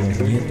grabar a los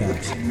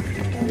nietas?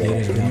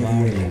 ¿Quieres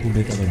grabar el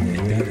público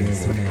dominicano en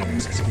zona de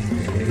las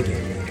esquinas?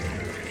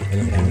 El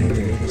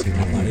granete que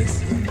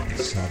aparece,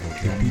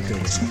 Pepito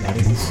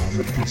desaparece.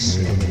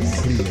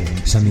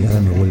 Esa mirada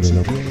me vuelve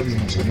loco.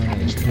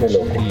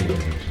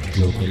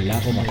 Lo que el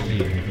lago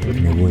vacío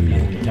me vuelve.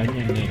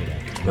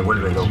 Me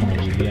vuelve loco.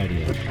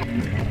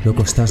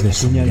 Loco estás de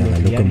su mirada,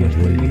 loco me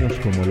vuelve.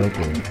 Como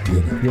loco.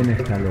 ¿Quién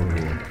está loco?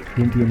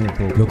 ¿Quién tiene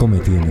poco? Loco me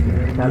tiene.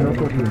 Está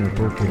loco, tiene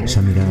poco.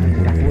 Esa mirada me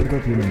vuelve loco.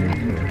 Tiene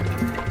mucho.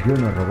 Yo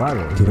no he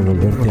robado. Quiero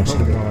volverte a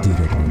seducir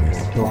otra vez.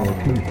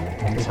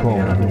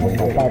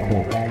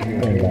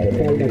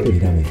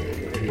 Mírame.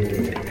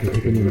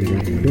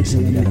 Esa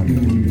mirada me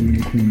vuelve.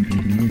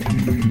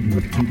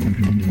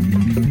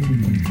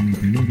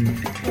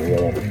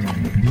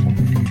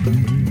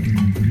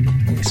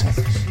 ¿Qué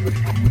haces?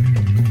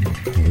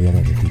 Me voy a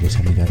repetir,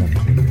 esa mirada me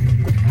vuelve loco.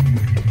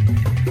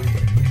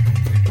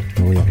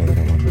 No voy a poder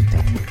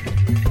aguantar.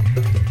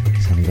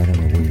 Esa mirada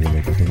me vuelve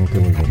loco, tengo que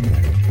volverte a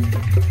ver.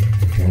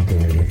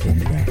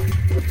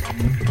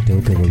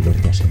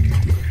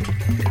 sentir.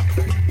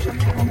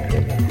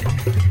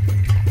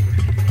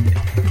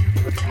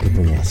 ¿Qué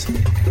puedo hacer?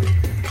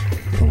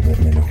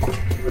 Volverme loco.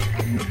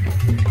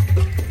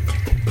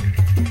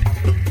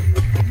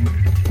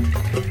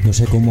 No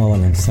sé cómo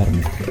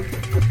abalanzarme.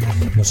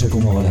 No sé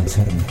cómo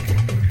abalanzarme.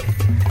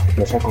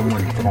 No sé cómo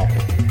entrar.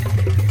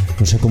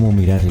 No sé cómo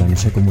mirarla, no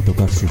sé cómo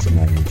tocar sus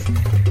labios.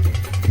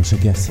 No sé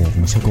qué hacer,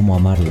 no sé cómo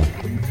amarla.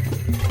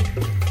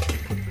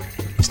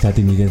 Esta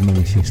timidez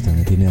manifiesta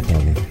me tiene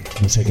atado.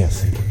 No sé qué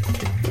hacer.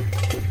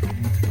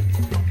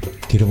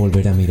 Quiero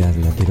volver a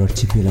mirarla, quiero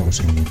archipiélagos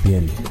en mi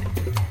piel.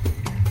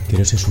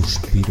 Quiero ese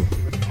suspiro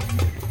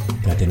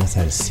que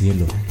atenaza el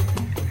cielo.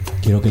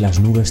 Quiero que las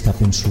nubes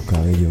tapen su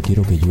cabello,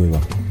 quiero que llueva.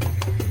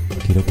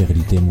 Quiero que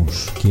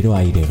gritemos, quiero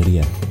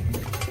alegría.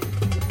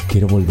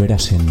 Quiero volver a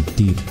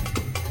sentir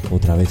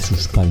otra vez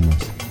sus palmas.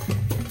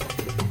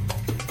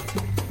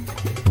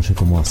 No sé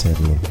cómo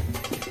hacerlo.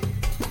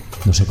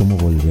 No sé cómo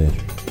volver.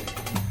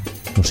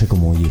 No sé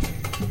cómo ir.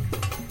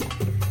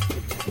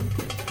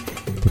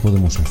 ¿Qué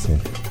podemos hacer?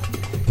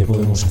 ¿Qué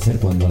podemos hacer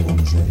cuando algo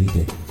nos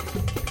derrite?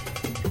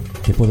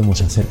 ¿Qué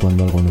podemos hacer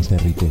cuando algo nos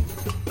derrite?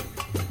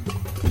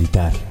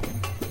 Gritar.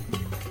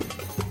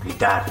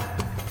 Gritar.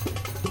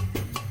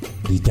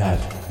 Gritar.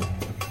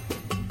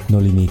 No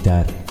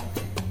limitar.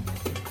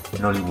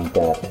 No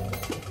limitar.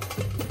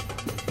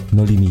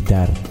 No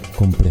limitar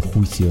con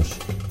prejuicios,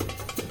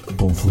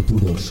 con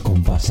futuros,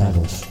 con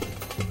pasados.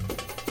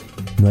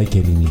 No hay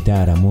que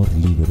limitar amor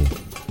libre.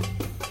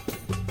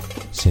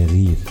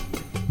 Seguir,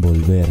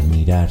 volver,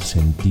 mirar,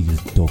 sentir,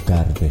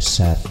 tocar,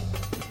 besar.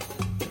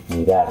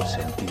 Mirar,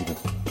 sentir,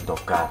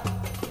 tocar.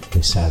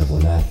 Besar,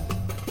 volar.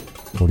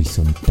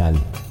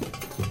 Horizontal.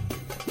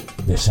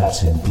 Besar,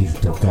 sentir,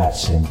 tocar,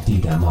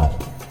 sentir, amar.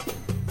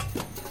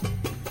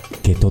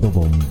 Que todo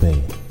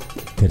bombee,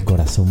 que el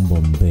corazón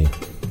bombee,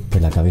 que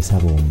la cabeza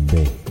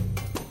bombee,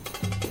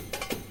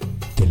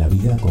 que la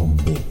vida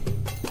bombee.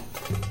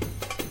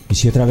 Y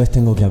si otra vez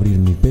tengo que abrir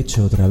mi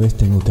pecho, otra vez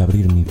tengo que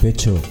abrir mi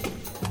pecho,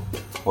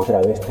 otra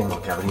vez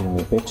tengo que abrir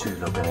mi pecho y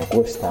lo que me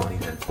cuesta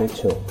abrir el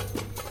pecho,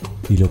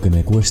 y lo que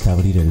me cuesta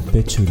abrir el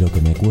pecho, y lo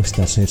que me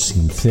cuesta ser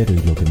sincero, y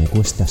lo que me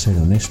cuesta ser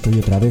honesto, y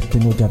otra vez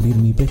tengo que abrir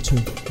mi pecho,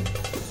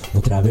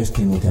 otra vez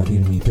tengo que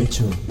abrir mi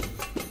pecho,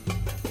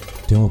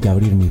 tengo que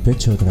abrir mi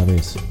pecho otra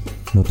vez.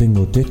 No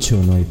tengo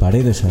techo, no hay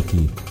paredes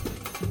aquí.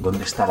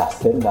 ¿Dónde está la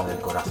celda del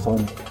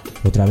corazón?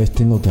 Otra vez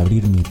tengo que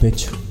abrir mi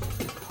pecho.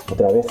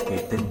 Otra vez que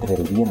te entre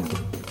el viento.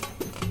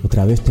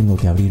 Otra vez tengo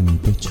que abrir mi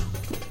pecho.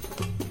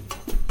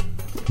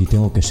 Y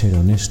tengo que ser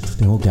honesto,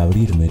 tengo que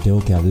abrirme,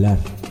 tengo que hablar.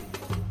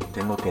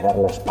 Tengo que dar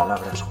las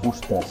palabras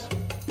justas.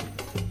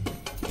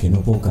 Que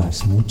no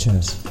pocas,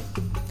 muchas.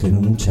 Que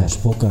no muchas,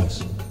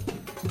 pocas.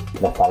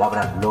 Las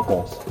palabras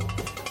locas.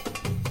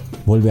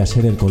 Vuelve a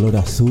ser el color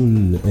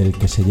azul el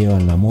que se lleva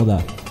en la moda.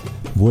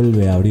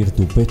 Vuelve a abrir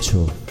tu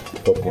pecho.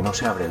 Porque no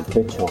se abre el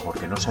pecho,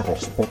 porque no se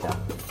respeta.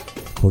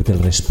 Porque el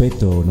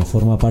respeto no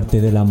forma parte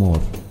del amor.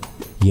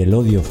 Y el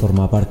odio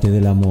forma parte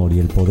del amor. Y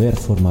el poder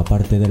forma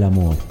parte del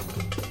amor.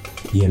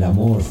 Y el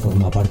amor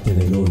forma parte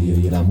del odio.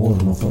 Y el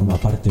amor no forma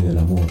parte del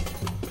amor.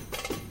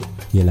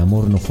 Y el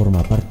amor no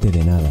forma parte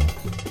de nada.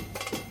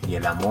 Y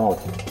el amor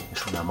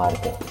es una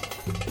marca.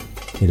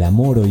 El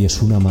amor hoy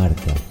es una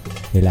marca.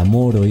 El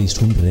amor hoy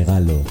es un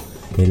regalo.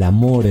 El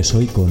amor es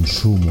hoy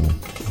consumo.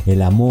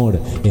 El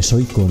amor es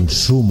hoy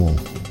consumo.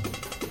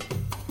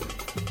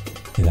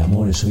 El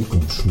amor es hoy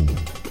consumo.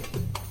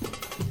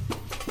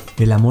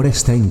 El amor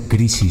está en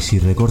crisis y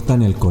recorta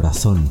en el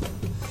corazón.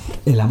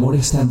 El amor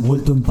está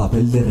envuelto en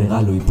papel de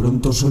regalo y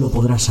pronto solo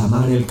podrás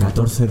amar el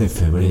 14 de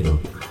febrero.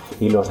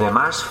 Y los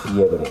demás,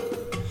 fiebre.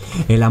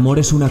 El amor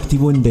es un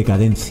activo en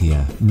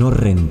decadencia, no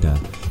renta,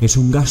 es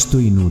un gasto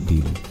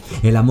inútil.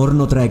 El amor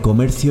no trae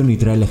comercio ni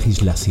trae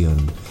legislación.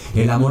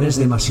 El amor es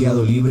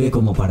demasiado libre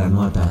como para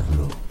no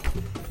atarlo.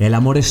 El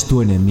amor es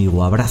tu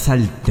enemigo, abraza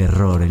el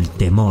terror, el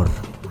temor.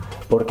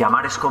 Porque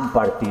amar es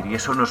compartir y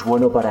eso no es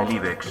bueno para el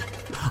IBEX.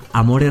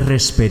 Amor es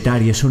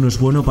respetar y eso no es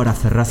bueno para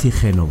Ferraz y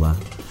Génova.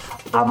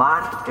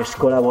 Amar es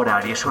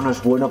colaborar y eso no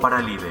es bueno para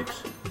el IBEX.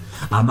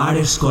 Amar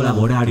es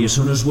colaborar y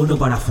eso no es bueno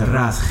para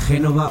Ferraz,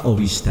 Génova o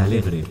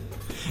Vistalegre.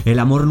 El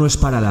amor no es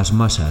para las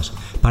masas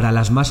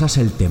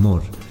el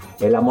temor.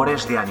 El amor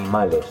es de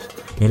animales.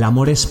 El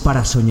amor es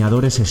para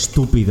soñadores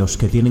estúpidos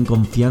que tienen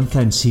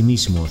confianza en sí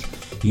mismos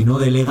y no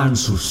delegan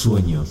sus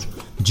sueños.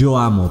 Yo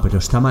amo, pero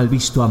está mal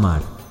visto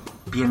amar.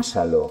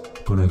 Piénsalo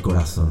con el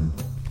corazón.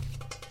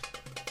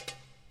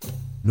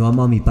 No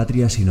amo a mi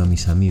patria sino a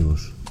mis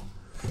amigos.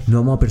 No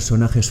amo a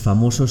personajes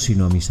famosos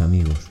sino a mis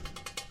amigos.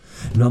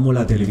 No amo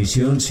la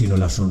televisión sino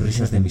las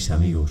sonrisas de mis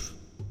amigos.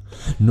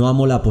 No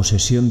amo la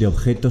posesión de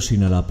objetos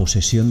sino la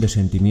posesión de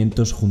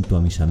sentimientos junto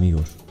a mis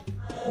amigos.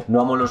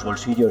 No amo los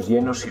bolsillos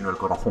llenos sino el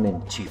corazón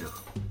henchido.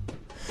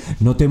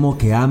 No temo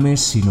que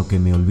ames sino que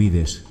me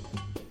olvides.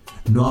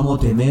 No amo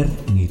temer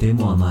ni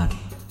temo amar.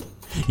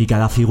 Y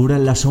cada figura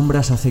en las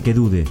sombras hace que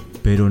dude,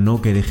 pero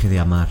no que deje de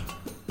amar.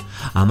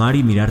 Amar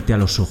y mirarte a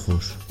los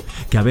ojos.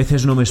 Que a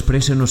veces no me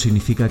exprese no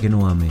significa que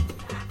no ame.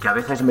 Que a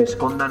veces me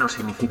esconda no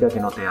significa que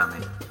no te ame.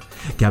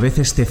 Que a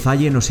veces te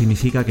falle no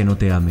significa que no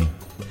te ame.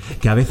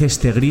 Que a veces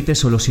te grite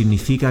solo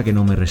significa que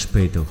no me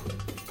respeto.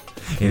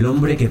 El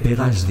hombre que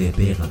pega es de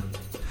pega.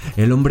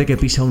 El hombre que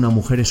pisa a una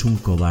mujer es un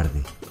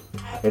cobarde.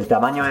 El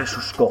tamaño de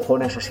sus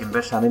cojones es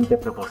inversamente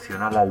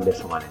proporcional al de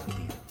su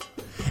valentía.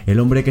 El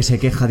hombre que se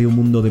queja de un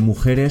mundo de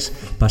mujeres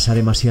pasa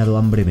demasiado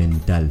hambre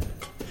mental.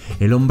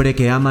 El hombre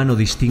que ama no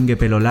distingue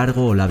pelo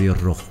largo o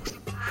labios rojos.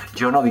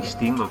 Yo no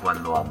distingo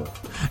cuando amo.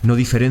 No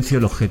diferencio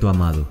el objeto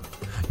amado.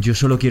 Yo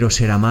solo quiero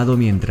ser amado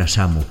mientras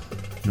amo.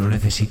 No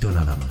necesito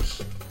nada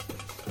más.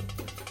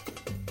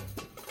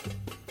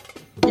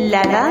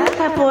 La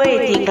danza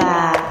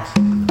poética.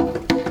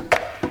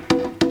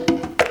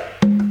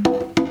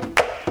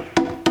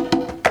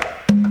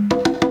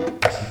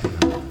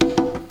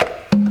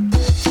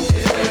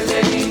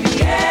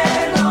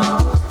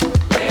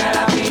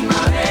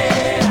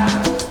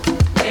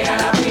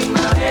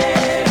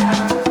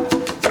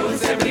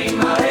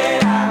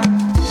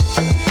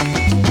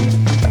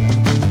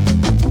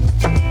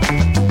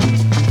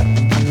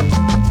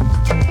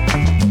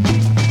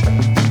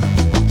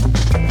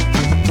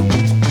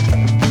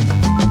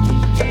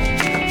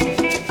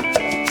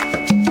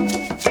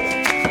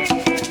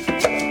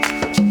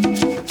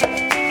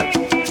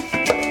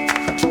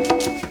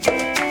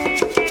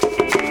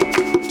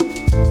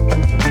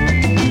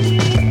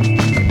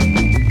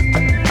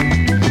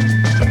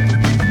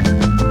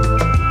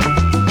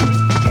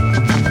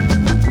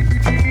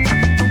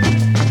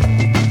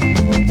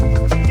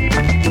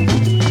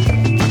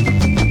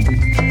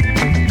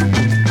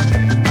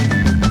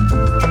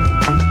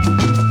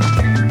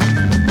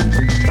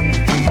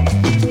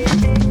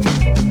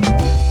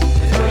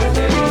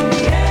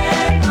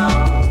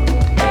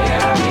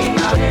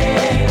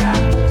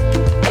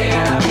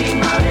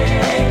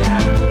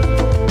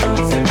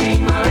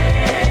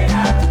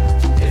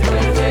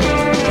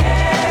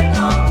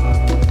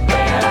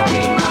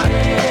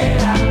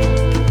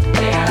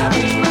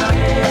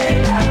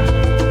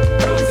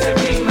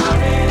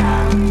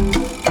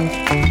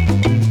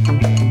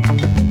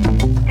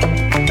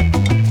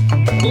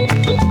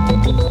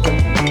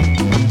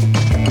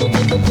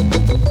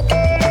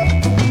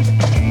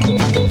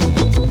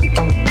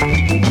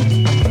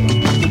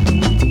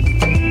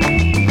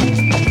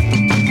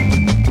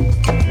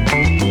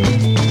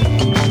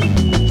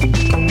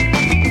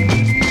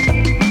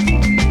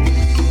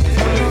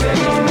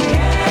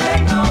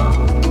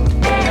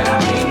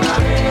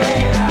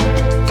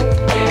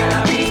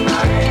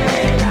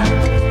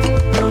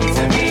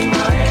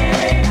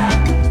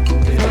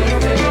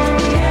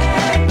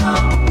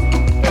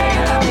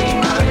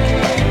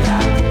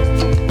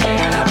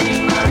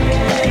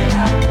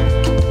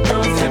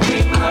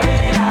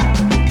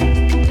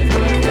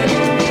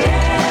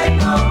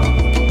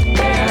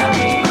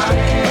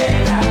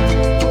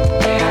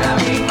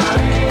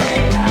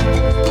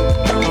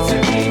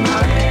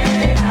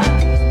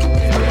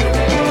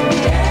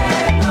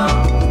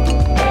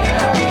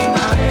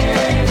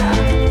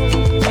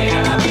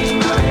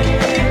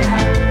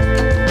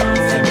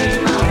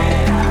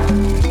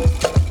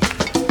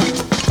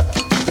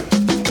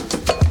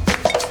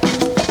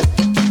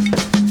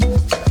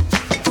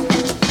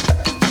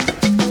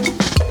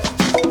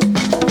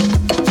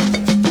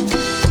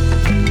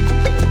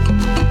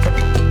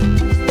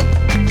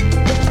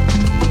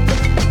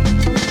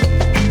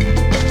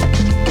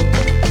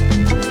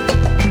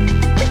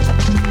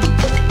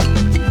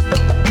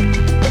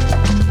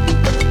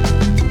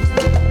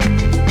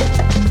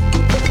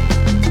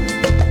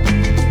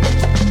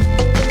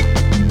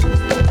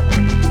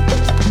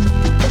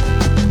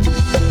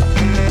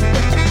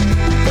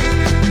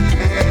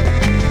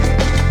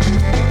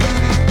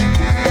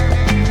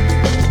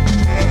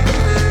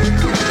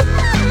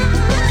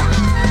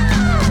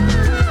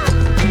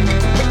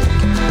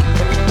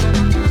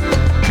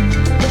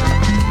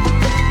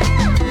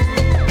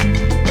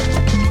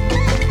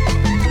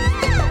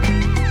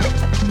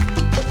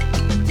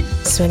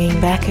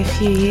 Swinging back a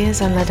few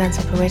years on La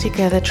Danza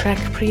Poetica, the track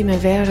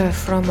Primavera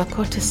from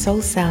Makota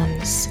Soul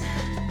Sounds,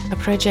 a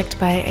project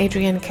by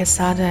Adrian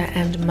Quesada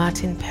and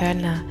Martin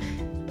Perna.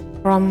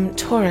 From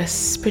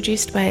Taurus,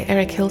 produced by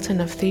Eric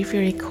Hilton of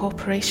Thievery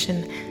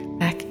Corporation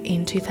back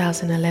in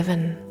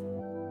 2011.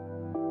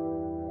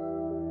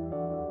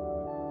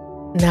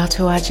 Now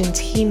to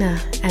Argentina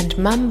and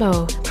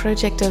Mambo,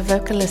 project of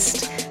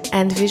vocalist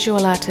and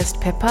visual artist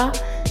Pepa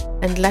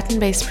and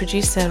Latin-based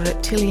producer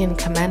Reptilian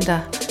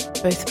Commander,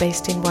 both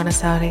based in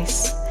Buenos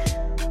Aires.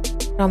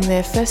 From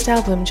their first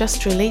album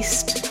just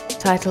released,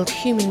 titled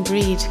Human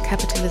Breed,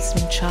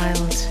 Capitalism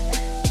Child,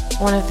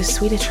 one of the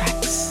sweeter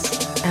tracks,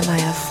 Am I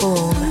a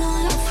Fool?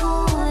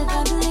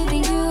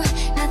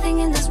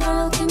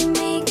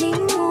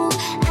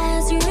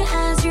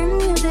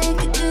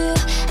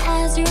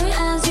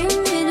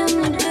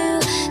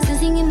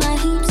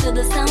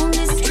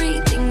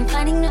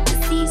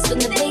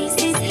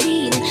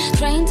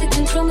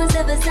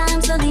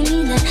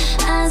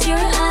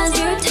 As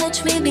your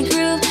touch made me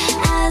groove,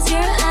 as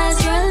your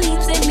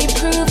leaves made me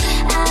prove,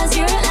 as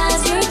your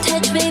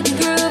touch made me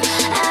groove,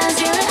 as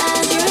your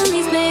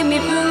leaves made me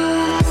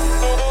prove.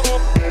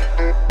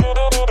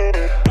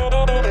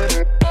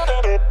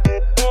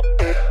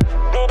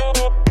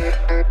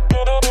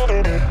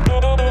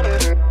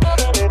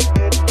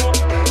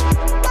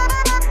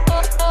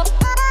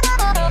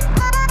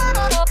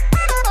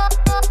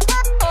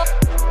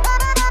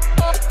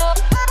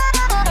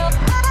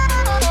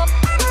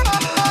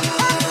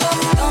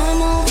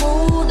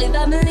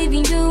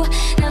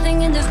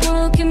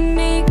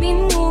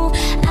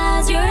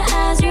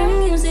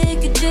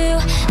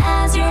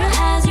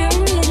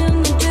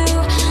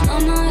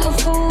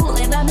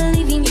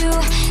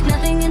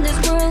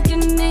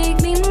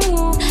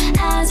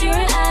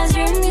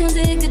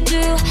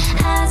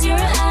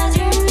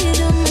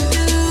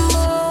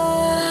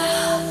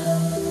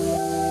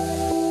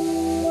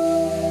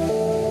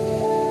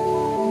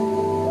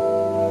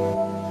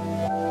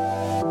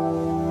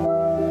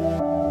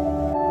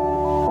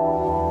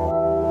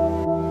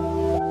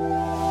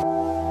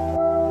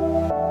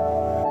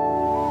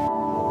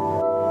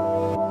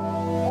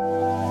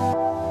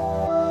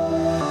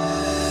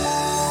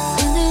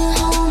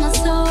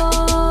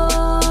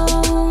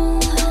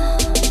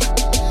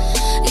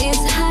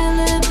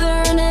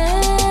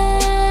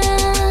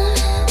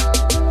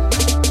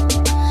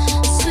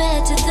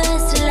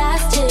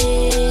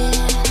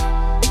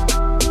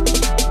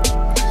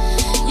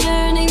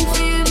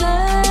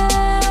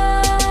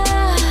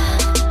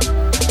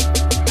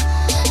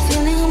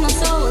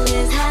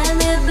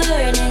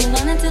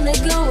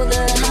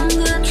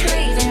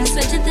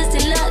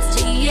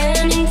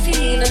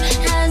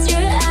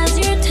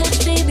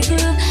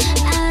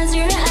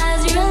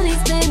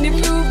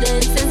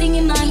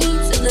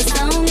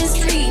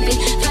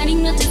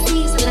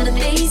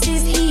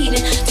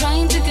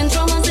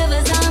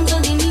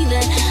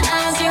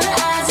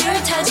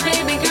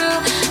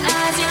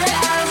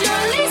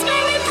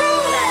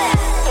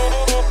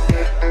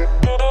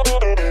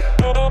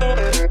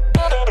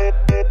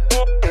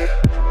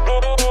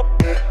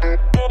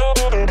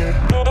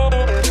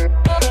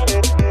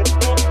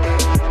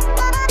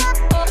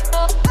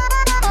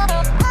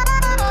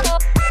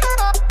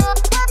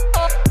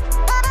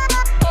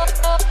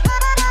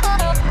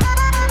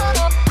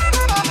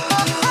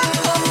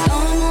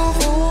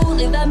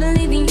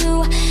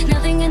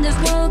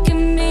 world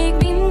can make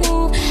me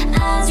move.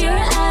 As your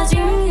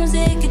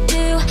music could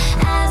do.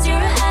 As your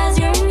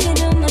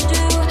rhythm would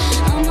do.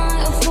 Am I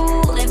a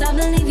fool if I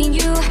believe in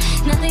you?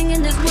 Nothing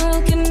in this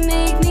world can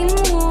make me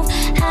move.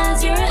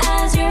 As your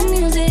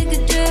music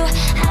could do.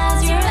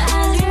 As your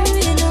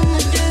rhythm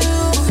would do.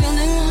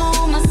 Feeling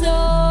how my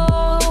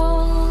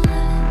soul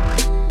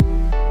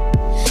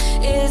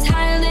is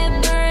highly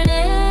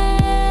burning.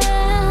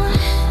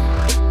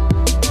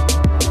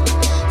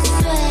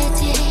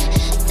 Sweaty,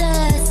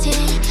 thirsty,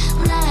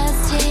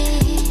 nasty,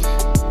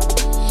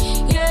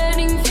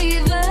 yearning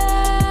fever.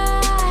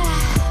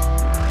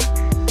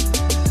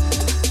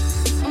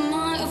 Am I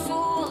a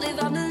fool if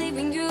I believe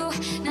in you?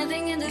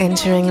 Nothing in this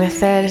Entering the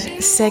third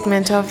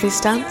segment of this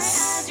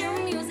dance,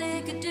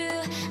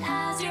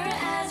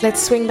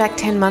 let's swing back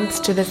 10 months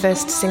to the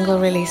first single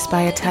release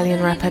by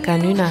Italian rapper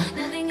Ganuna,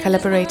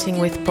 collaborating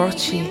with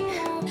Borci,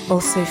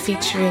 also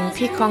featuring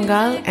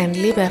Picongal and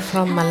Liber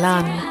from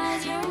Milan.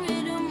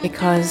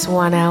 Because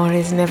 1 hour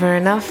is never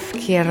enough,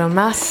 quiero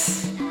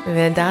más,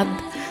 verdad?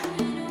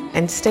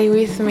 And stay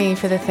with me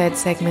for the third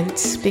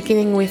segment,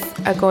 beginning with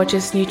a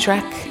gorgeous new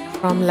track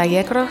from La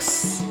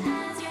Yegros.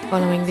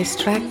 Following this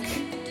track,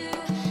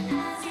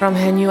 from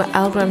her new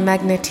album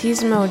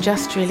Magnetismo,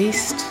 just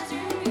released.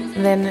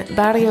 Then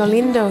Barrio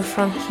Lindo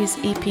from his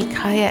EP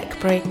Kayak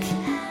Break,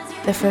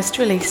 the first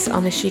release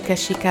on the Chica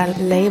Chica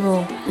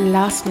label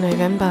last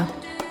November.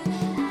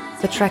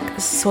 The track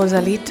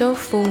Sausalito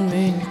Full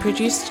Moon,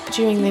 produced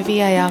during the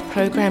VIR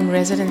program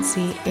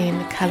residency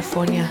in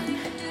California.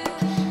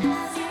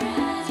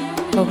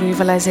 For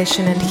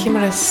Revitalization and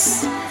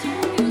Humorous,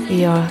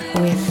 you're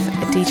with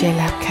DJ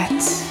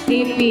LAPKAT.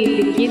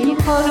 Duermo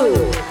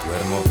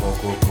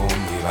poco con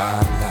mi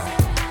banda,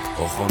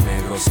 ojos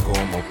negros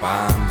como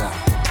panda.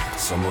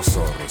 Somos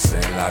zorros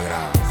en la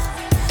granja,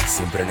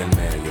 siempre en el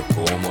medio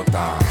como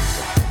tanta.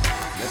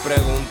 Me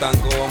preguntan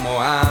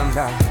cómo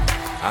anda,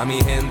 a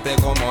mi gente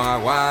cómo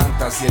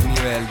aguanta. Si el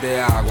nivel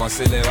de agua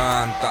se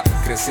levanta,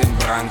 crecen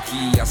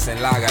branquillas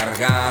en la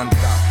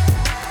garganta.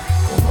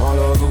 Como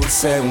lo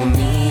dulce un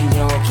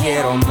niño,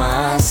 quiero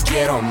más,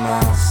 quiero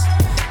más.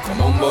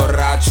 Como un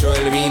borracho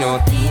el vino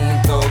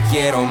tinto,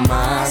 quiero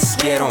más,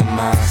 quiero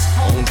más.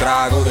 O un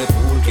trago de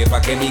pulque pa'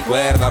 que mi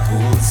cuerda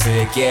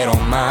pulse. Quiero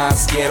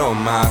más, quiero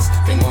más.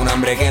 Tengo un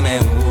hambre que me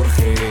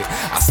urge,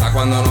 hasta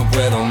cuando no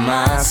puedo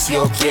más.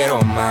 Yo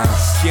quiero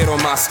más. Quiero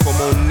más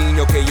como un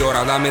niño que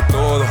llora, dame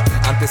todo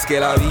antes que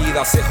la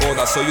vida se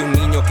joda. Soy un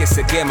niño que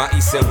se quema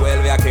y se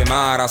vuelve a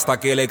quemar hasta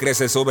que le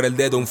crece sobre el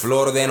dedo un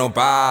flor de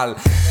nopal.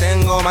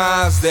 Tengo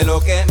más de lo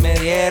que me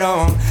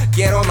dieron,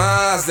 quiero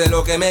más de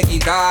lo que me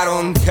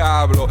quitaron.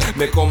 Diablo,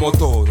 me como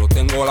todo,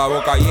 tengo la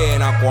boca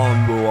llena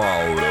cuando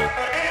hablo.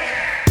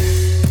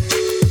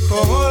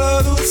 Como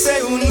lo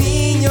dulce un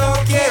niño,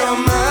 quiero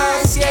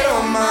más,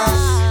 quiero más.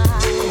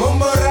 Como un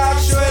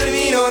borracho el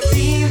vino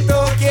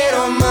tinto,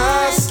 quiero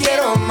más,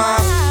 quiero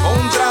más. O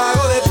un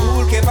trago de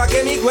pulque pa'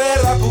 que mi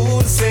cuerda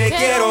pulse.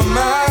 Quiero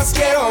más,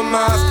 quiero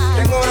más.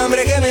 Tengo un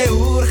hambre que me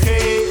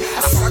urge,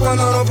 hasta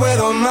cuando no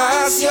puedo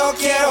más, yo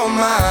quiero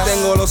más.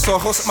 Tengo los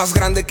ojos más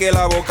grandes que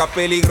la boca,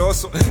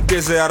 peligroso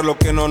desear lo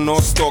que no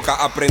nos toca.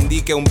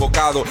 Aprendí que un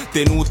bocado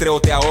te nutre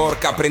o te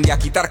ahorca. Aprendí a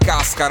quitar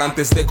cáscara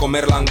antes de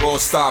comer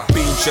langosta.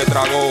 Pinche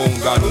dragón,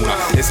 Ganuna.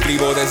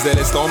 Escribo desde el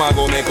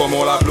estómago, me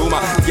como la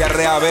pluma.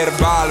 Diarrea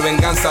verbal,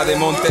 venganza de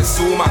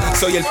Montezuma.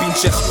 Soy el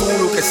pinche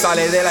Zulu que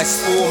sale de la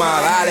espuma,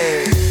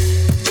 dale.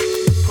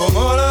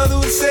 Como lo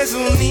dulce es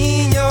un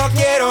niño,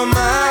 quiero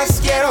más,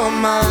 quiero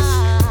más.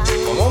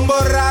 Como un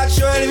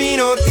borracho el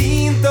vino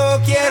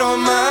tinto, quiero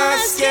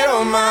más,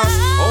 quiero más.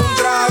 O un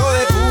trago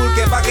de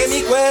pulque pa' que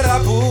mi cuerda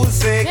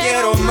pulse.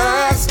 Quiero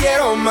más,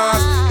 quiero más.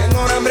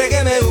 Tengo un hambre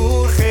que me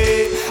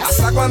urge,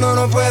 hasta cuando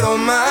no puedo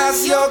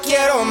más, yo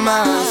quiero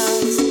más.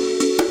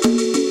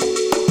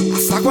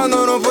 Hasta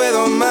cuando no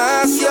puedo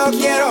más, yo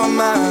quiero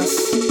más.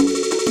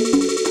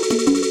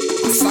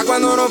 Hasta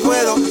cuando no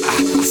puedo,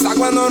 hasta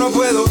cuando no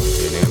puedo.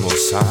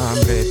 Tenemos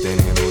hambre,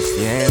 tenemos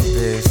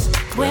dientes.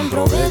 Buen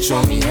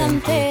provecho mi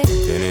gente.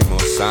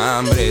 Tenemos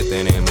hambre,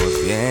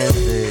 tenemos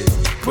dientes.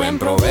 Buen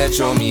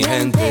provecho mi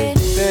gente.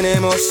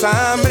 Tenemos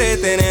hambre,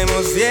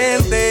 tenemos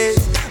dientes.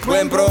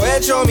 Buen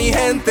provecho mi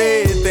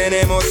gente.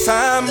 Tenemos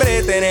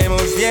hambre,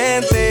 tenemos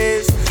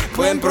dientes.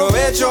 Buen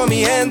provecho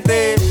mi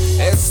gente.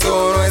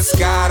 Esto no es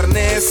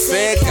carne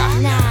seca,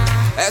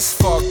 es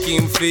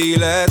fucking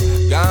filet.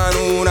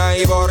 Ganuna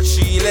y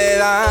Borci le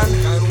dan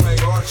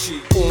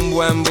un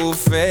buen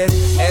buffet.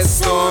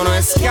 Esto no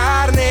es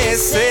carne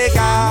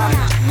seca,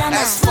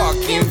 es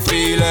fucking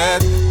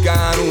filet.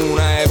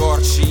 Ganuna y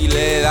Borci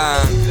le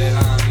dan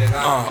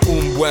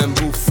un buen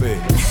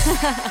buffet.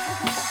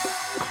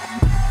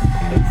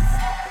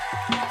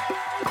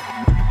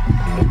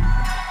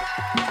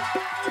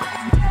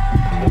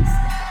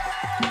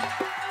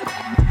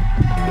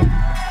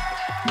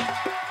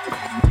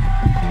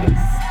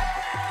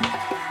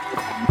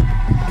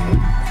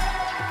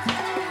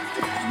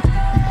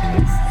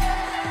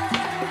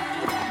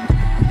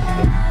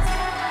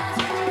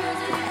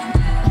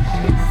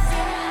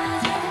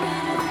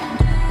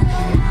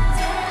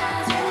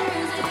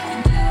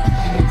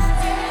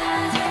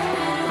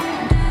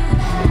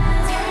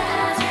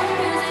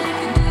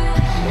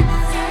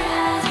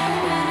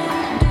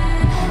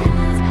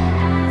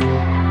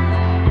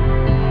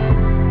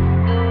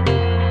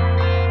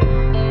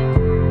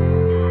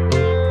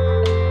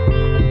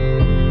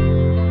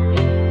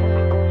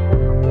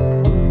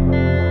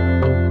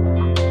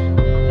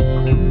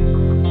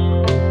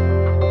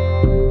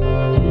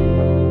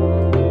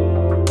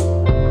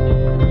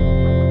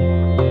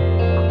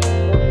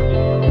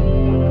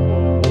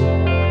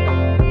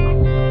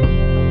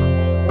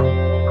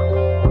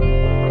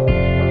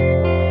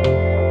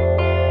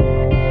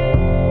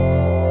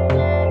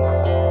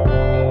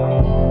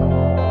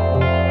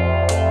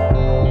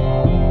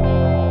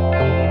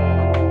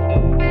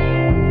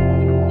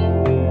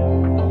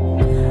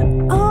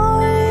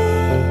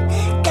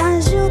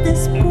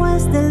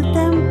 del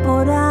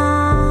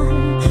temporal,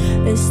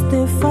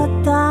 este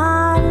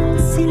fatal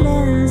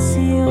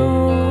silencio.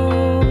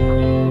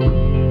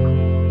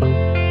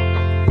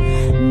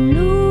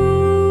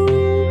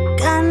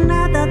 Nunca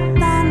nada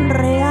tan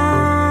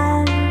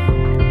real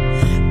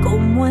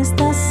como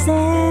esta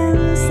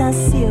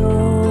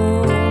sensación.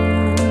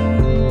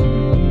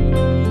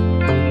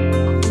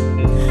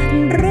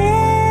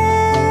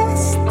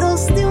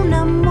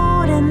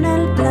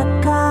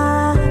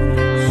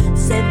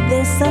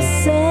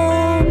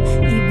 Deshacen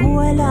y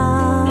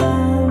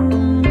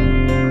vuelan.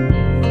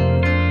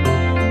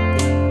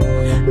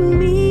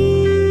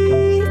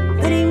 Mi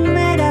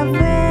primera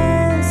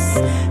vez,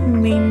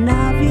 mi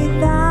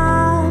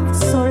Navidad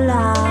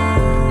solar.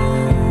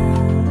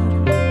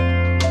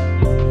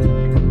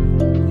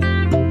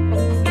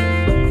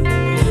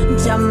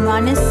 Ya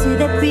amanecí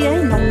de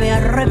pie y no me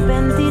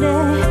arrepentiré.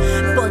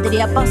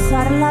 Podría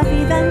pasar la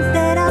vida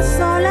entera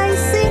sola y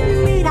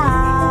sin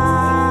mirar.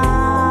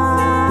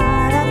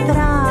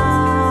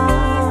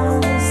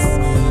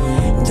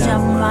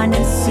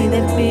 Amanecí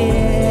de pie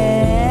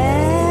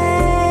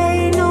y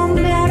no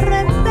me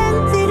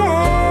arrepentiré.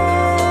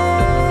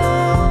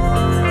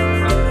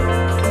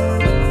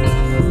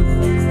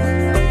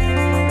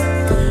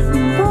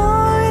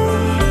 Voy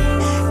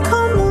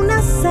como una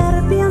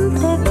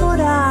serpiente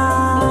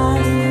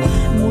coral,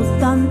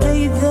 mutante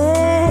y de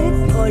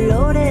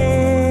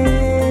colores.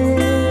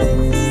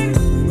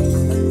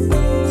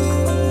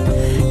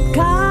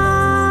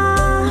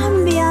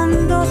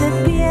 Cambiando de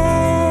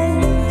piel,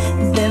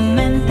 de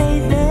mente y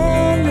de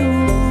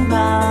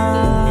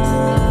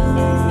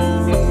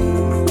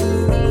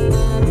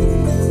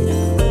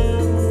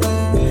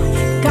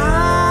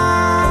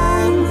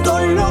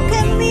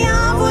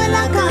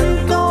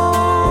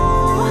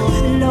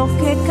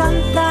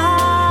canta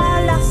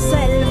la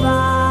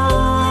selva,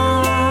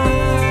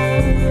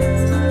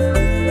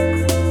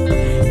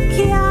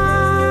 que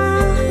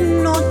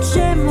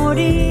anoche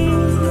morí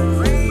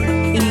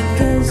y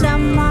que ya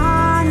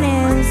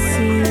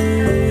amanecí.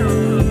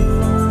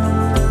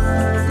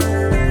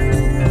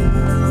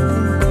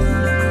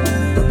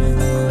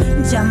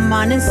 Ya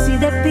amanecí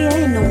de pie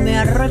y no me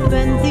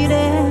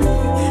arrepentiré.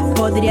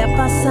 Podría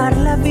pasar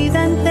la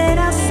vida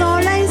entera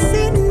sola y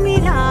sin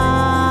mirar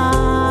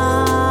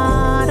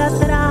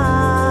atrás.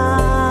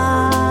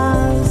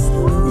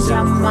 Ya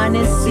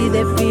amanecí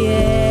de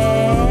pie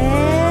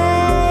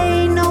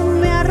y no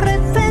me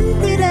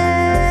arrepentiré.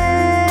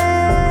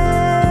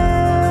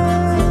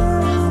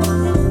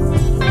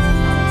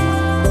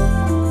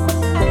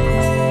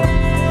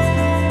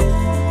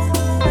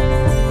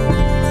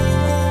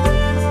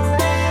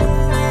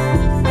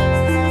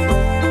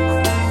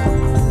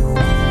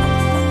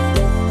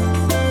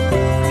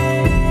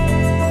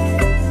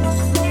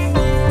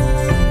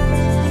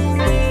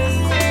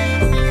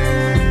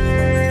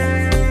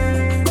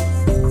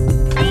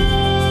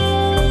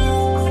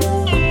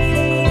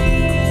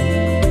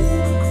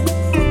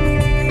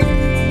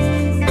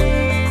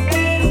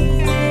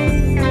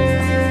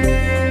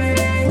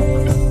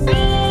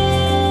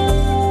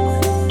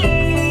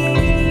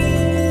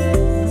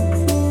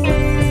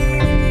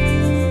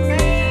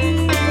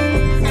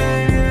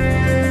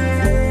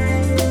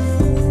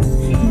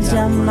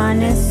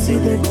 Amanecí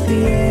de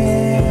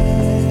pie.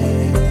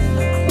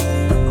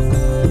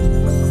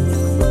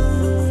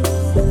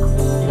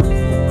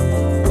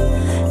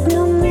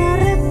 No me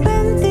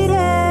arrepentiré.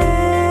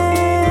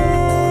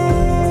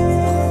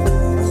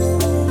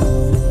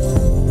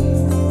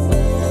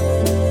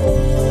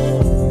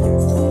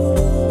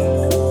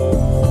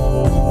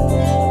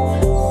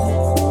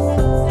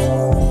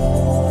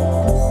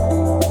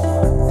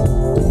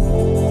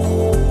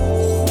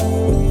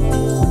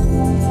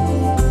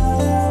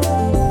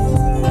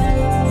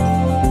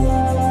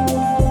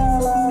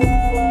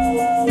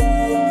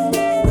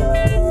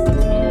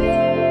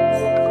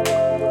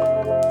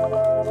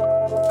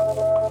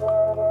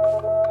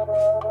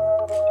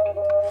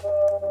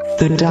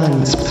 The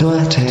Dance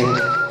Poetic.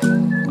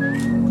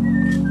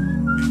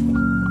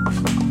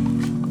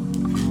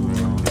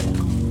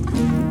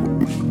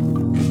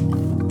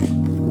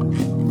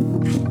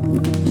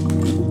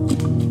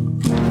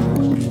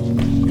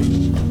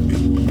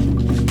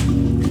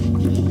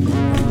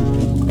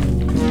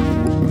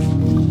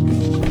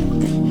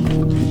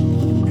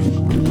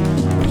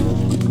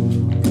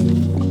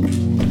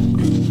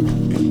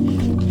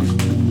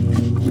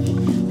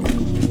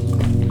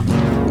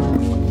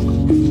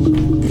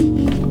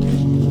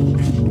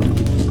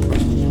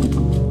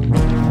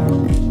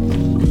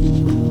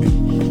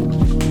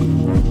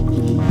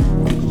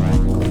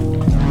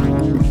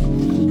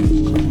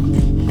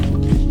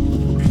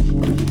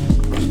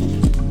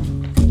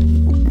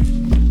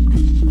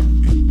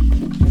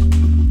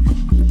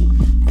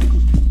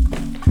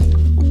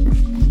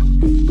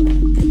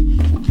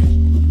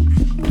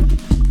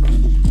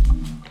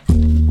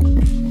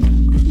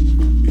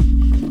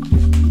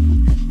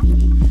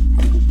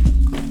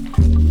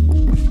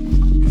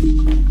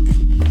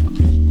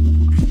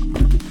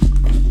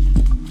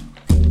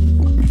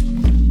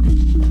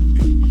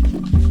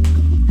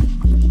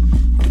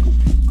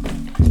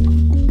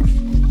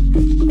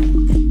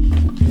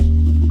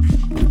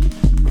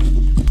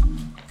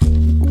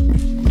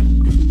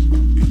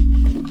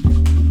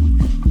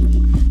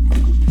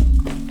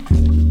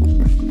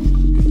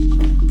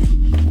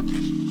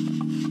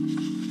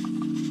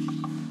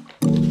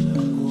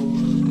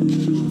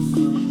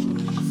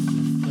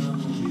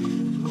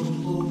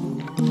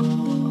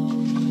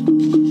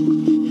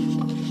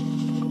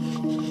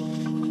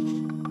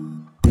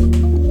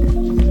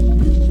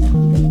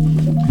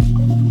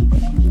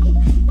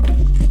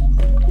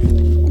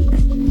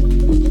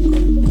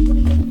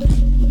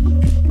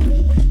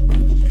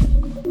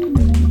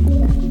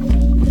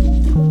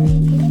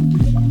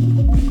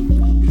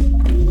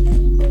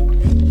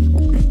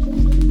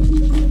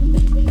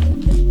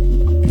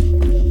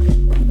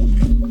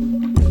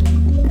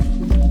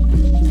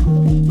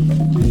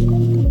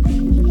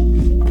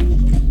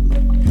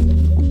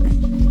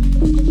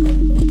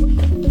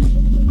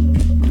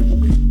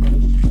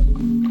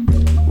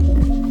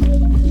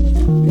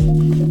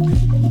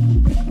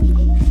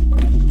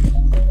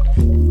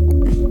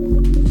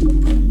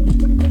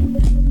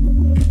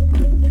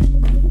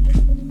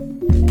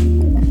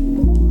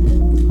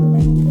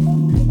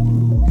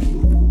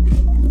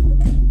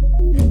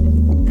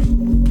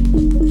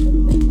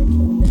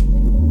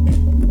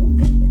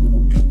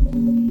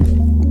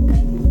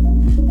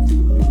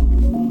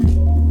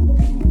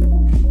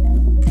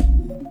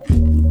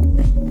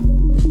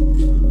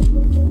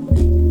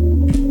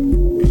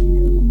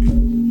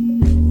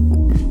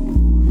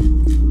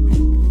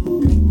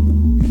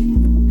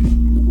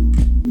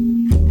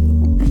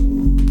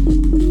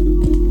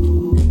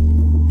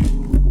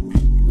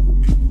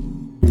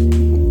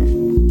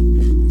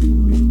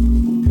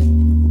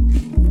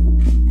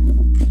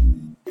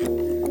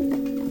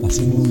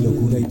 Asumo mi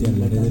locura y te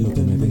hablaré de lo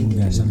que me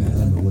venga. Esa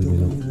mierda me vuelve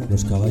loco.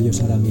 Los caballos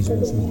ahora mismo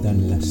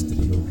sueltan lastre.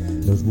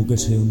 Los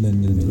buques se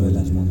hunden dentro de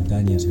las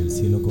montañas. El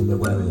cielo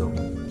colorado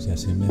se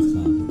asemeja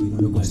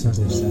a esas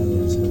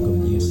desadas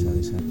coñesa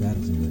de esa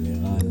carne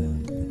vegana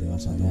que te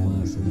vas a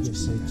tomar.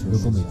 Lo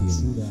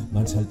cometiendo.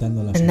 Van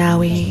saltando las. And now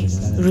we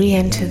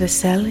re-enter the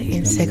cell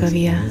in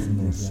Segovia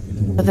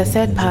for the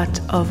third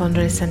part of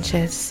Andrés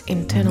Sánchez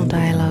internal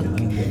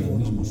dialogue.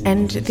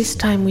 And this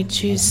time we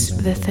choose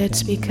the third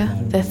speaker,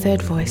 the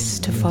third voice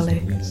to follow.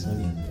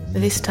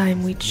 This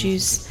time we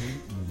choose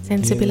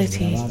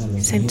sensibility,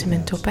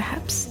 sentiment, or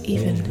perhaps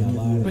even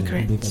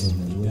regret.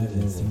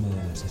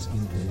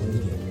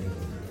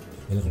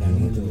 El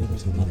granito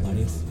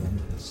aparece,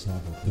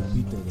 tu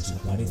pito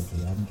desaparece.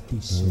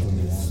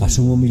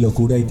 Asumo mi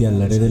locura y te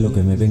hablaré de lo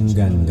que me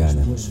venga en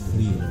gana.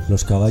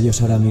 Los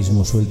caballos ahora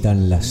mismo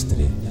sueltan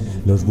lastre.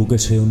 Los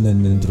buques se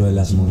hunden dentro de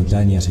las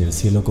montañas y el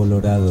cielo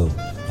colorado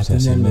se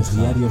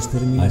asemeja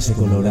a ese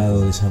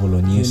colorado de esa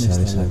boloñesa,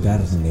 de esa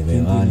carne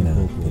vegana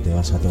que te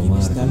vas a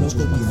tomar con los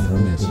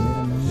macarrones.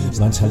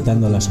 Van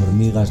saltando las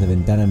hormigas de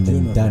ventana en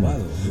ventana,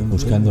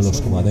 buscando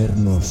los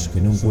cuadernos que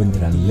no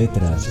encuentran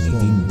letras ni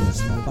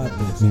tintas.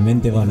 Mi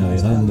mente va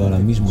navegando ahora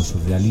mismo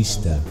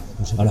surrealista,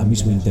 ahora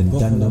mismo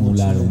intentando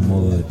emular un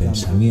modo de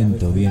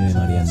pensamiento. Viene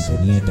María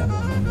Antonieta.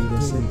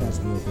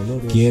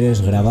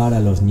 ¿Quieres grabar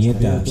a los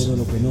nietas?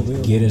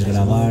 ¿Quieres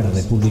grabar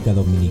República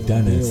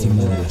Dominicana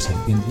encima de la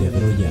serpiente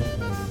Groya?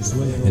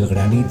 El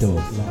granito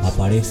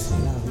aparece,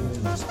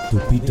 tu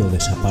pito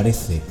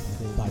desaparece.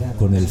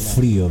 Con el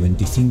frío,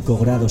 25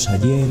 grados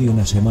ayer y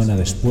una semana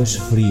después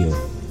frío.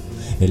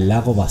 El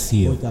lago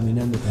vacío,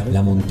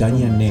 la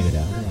montaña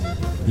negra,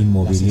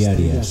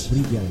 inmobiliarias.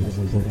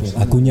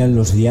 Acuñan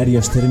los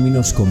diarios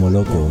términos como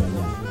loco.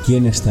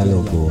 ¿Quién está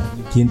loco?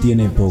 ¿Quién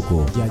tiene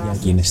poco?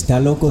 Quien está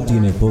loco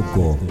tiene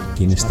poco.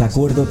 Quien está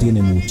cuerdo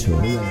tiene mucho.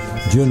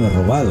 Yo no he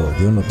robado,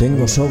 yo no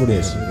tengo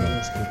sobres.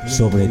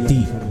 Sobre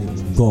ti,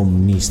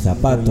 con mis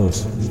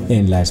zapatos,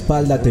 en la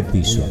espalda te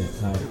piso.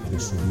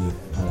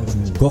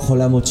 Cojo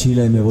la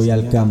mochila y me voy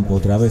al campo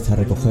otra vez a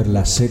recoger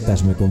las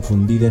setas. Me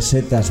confundí de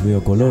setas,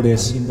 veo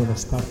colores.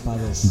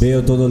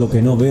 Veo todo lo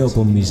que no veo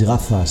con mis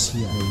gafas.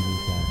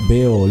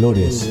 Veo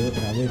olores.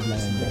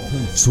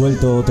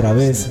 Suelto otra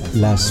vez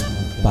las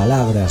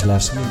palabras,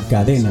 las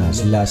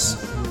cadenas, las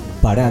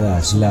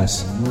paradas,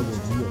 las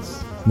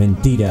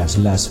mentiras,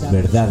 las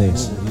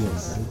verdades.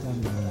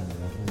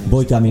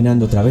 Voy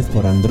caminando otra vez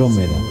por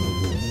Andrómeda.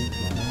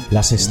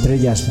 Las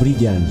estrellas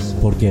brillan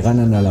porque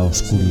ganan a la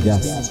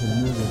oscuridad.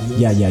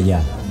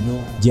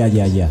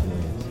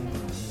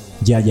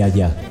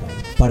 Ya.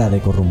 Para de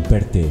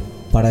corromperte,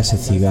 para ese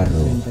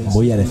cigarro.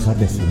 Voy a dejar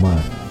de fumar.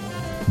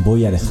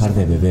 Voy a dejar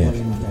de beber.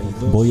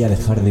 Voy a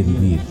dejar de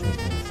vivir.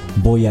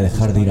 Voy a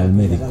dejar de ir al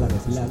médico.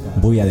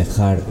 Voy a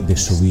dejar de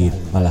subir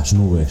a las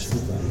nubes.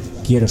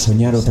 Quiero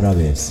soñar otra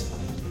vez.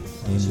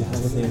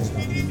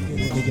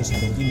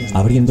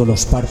 Abriendo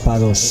los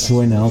párpados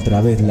suena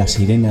otra vez la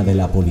sirena de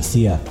la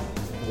policía.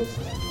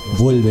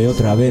 Vuelve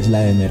otra vez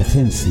la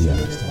emergencia,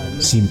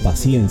 sin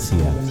paciencia.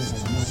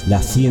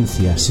 La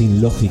ciencia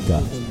sin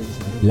lógica.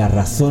 La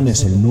razón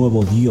es el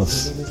nuevo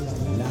Dios.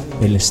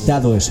 El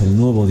Estado es el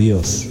nuevo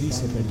Dios.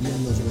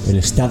 El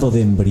estado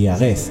de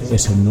embriaguez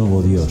es el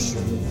nuevo Dios.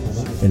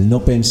 El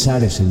no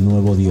pensar es el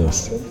nuevo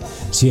Dios.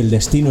 Si el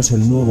destino es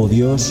el nuevo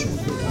Dios,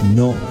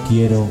 no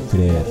quiero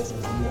creer.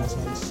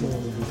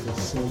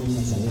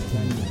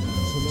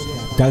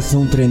 Calzo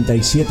un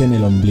 37 en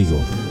el ombligo.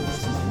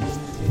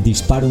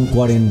 Disparo un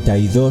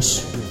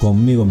 42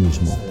 conmigo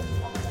mismo.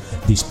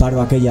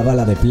 Disparo aquella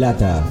bala de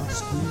plata,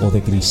 o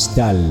de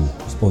cristal,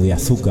 o de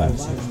azúcar.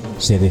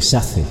 Se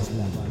deshace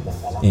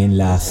en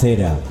la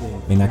acera,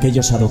 en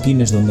aquellos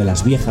adoquines donde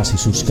las viejas y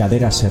sus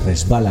caderas se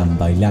resbalan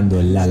bailando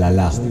el la la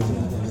la.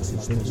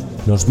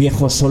 Los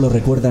viejos solo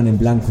recuerdan en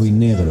blanco y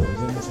negro.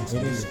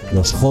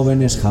 Los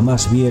jóvenes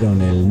jamás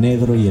vieron el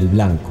negro y el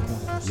blanco.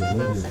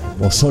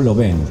 O solo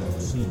ven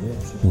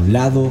un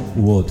lado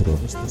u otro.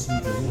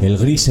 El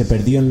gris se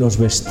perdió en los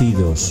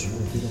vestidos,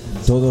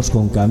 todos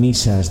con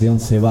camisas de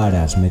 11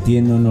 varas,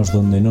 metiéndonos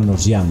donde no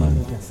nos llaman.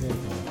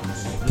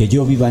 Que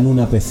yo viva en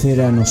una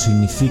pecera no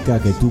significa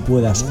que tú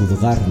puedas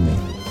juzgarme,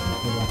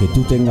 que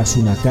tú tengas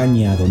una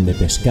caña donde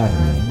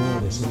pescarme,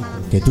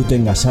 que tú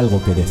tengas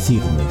algo que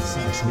decirme.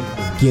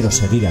 Quiero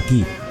seguir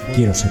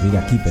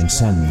aquí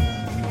pensando.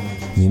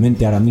 Mi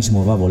mente ahora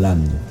mismo va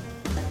volando.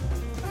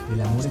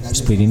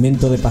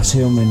 Experimento de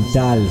paseo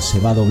mental se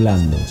va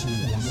doblando.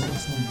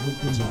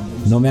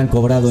 No me han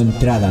cobrado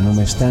entrada, no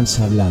me están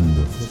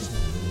sablando.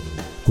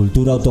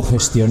 Cultura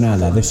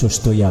autogestionada, de eso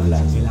estoy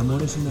hablando.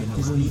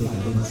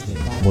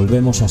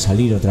 Volvemos a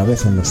salir otra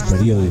vez en los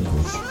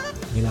periódicos.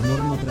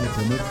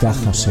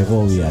 Caja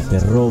Segovia, te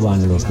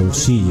roban los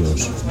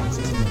bolsillos.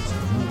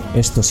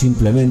 Esto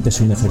simplemente es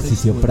un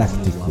ejercicio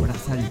práctico.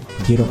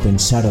 Quiero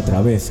pensar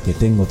otra vez que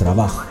tengo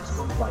trabajo.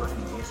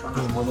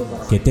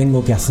 ¿Qué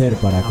tengo que hacer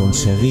para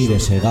conseguir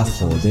ese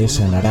gajo de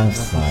esa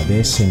naranja,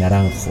 de ese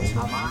naranjo?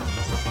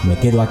 Me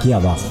quedo aquí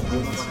abajo.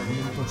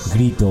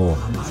 Grito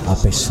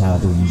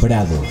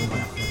apesadumbrado.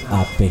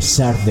 a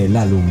pesar del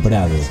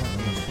alumbrado.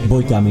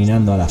 Voy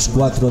caminando a las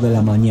 4 de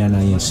la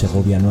mañana y en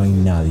Segovia no hay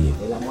nadie.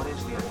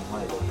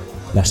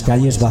 Las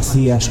calles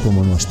vacías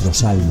como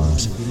nuestros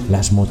almas,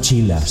 las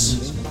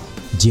mochilas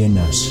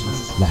llenas,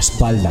 la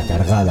espalda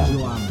cargada.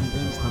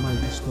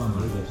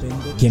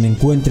 Quien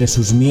encuentre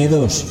sus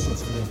miedos,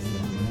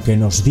 que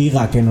nos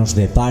diga qué nos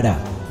depara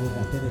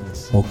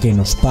o que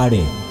nos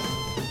pare.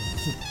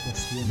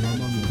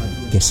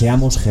 Que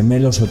seamos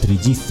gemelos o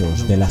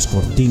trillizos de las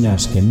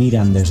cortinas que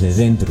miran desde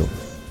dentro.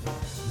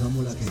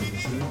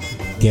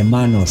 Qué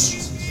manos,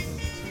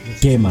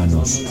 qué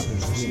manos,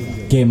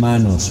 qué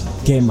manos,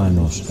 qué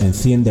manos,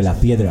 enciende la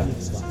piedra.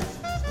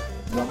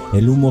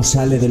 El humo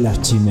sale de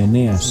las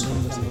chimeneas,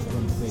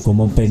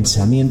 como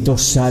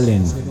pensamientos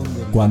salen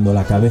cuando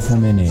la cabeza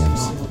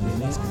meneas.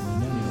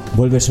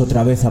 Vuelves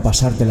otra vez a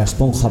pasarte la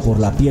esponja por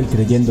la piel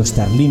creyendo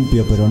estar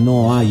limpio, pero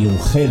no hay un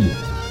gel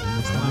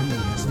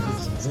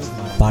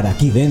para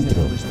aquí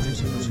dentro.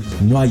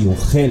 No hay un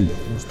gel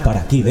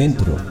para aquí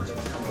dentro.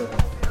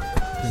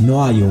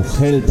 No hay un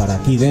gel para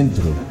aquí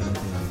dentro.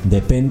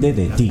 Depende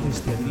de ti.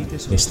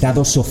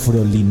 Estado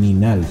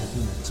sofroliminal.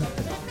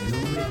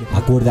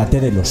 Acuérdate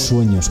de los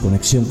sueños,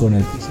 conexión con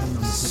el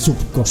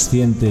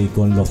subconsciente y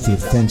con lo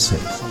circense.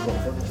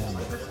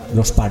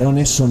 Los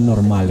parones son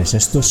normales,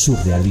 esto es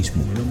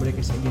surrealismo.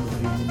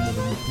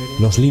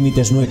 Los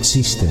límites no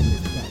existen.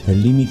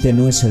 El límite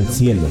no es el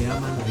cielo.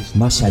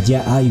 Más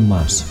allá hay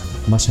más.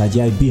 Más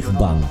allá hay Big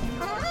Bang.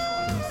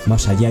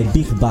 Más allá hay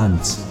Big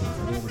Bands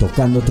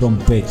tocando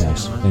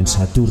trompetas en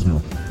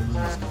Saturno.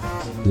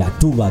 La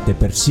tuba te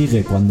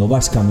persigue cuando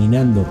vas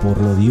caminando por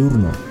lo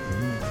diurno.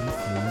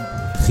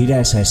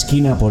 Gira esa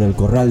esquina por el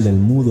corral del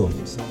mudo.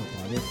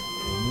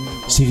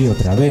 Sigue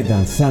otra vez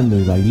danzando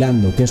y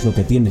bailando, ¿qué es lo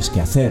que tienes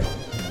que hacer?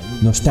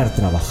 No estar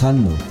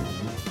trabajando.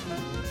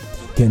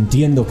 Que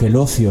entiendo que el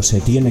ocio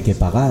se tiene que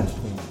pagar,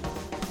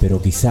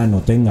 pero quizá no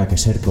tenga que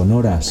ser con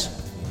horas.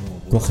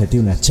 Cógete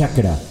una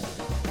chacra,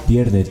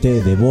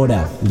 piérdete,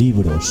 devora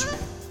libros.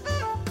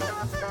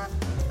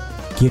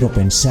 Quiero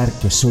pensar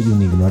que soy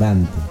un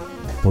ignorante,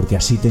 porque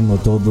así tengo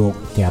todo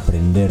que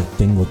aprender,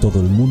 tengo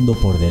todo el mundo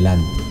por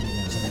delante.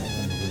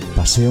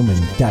 Paseo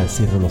mental,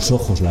 cierro los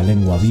ojos, la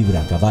lengua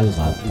vibra,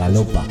 cabalga,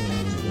 galopa.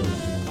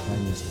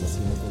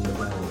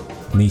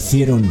 Me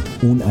hicieron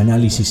un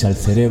análisis al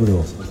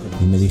cerebro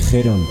y me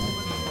dijeron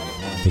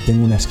que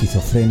tengo una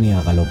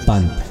esquizofrenia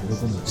galopante.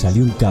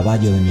 Salió un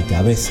caballo de mi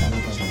cabeza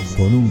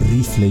con un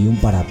rifle y un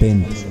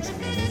parapente.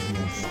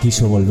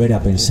 Quiso volver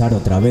a pensar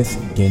otra vez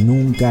que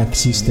nunca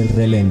existe el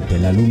relente.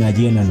 La luna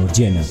llena nos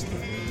llena.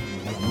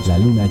 La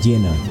luna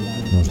llena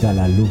nos da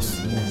la luz.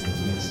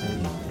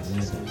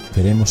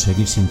 Queremos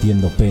seguir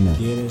sintiendo pena,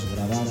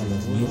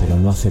 pero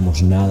no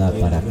hacemos nada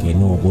para que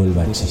no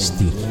vuelva a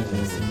existir.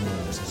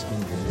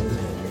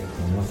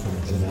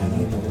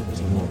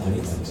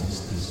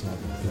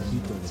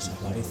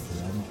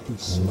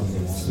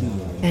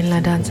 En la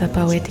danza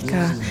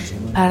poética,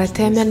 para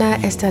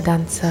terminar esta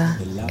danza,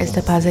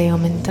 este paseo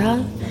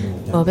mental,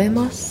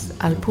 volvemos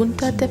al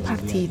punto de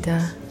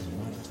partida.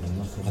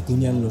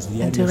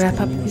 And to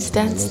wrap up this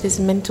dance, this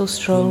mental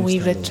stroll, we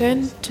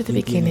return to the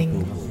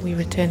beginning. We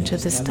return to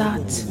the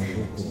start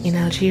in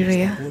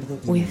Algeria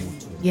with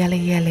Yele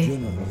Yele.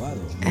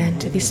 And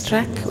this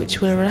track,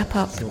 which will wrap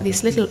up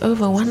this little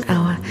over 1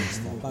 hour,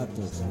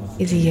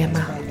 is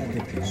Yema.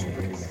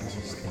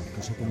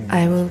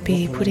 I will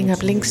be putting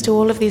up links to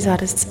all of these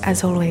artists,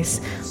 as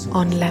always,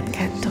 on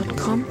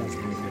lapkat.com.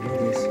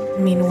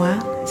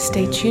 Meanwhile,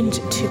 stay tuned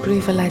to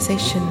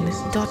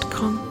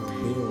groovalization.com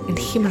and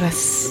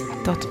himras.gr.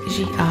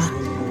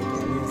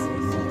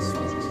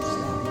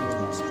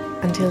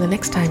 Until the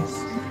next time,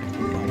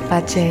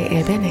 Pace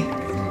e bene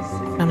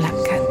from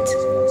LAPKAT.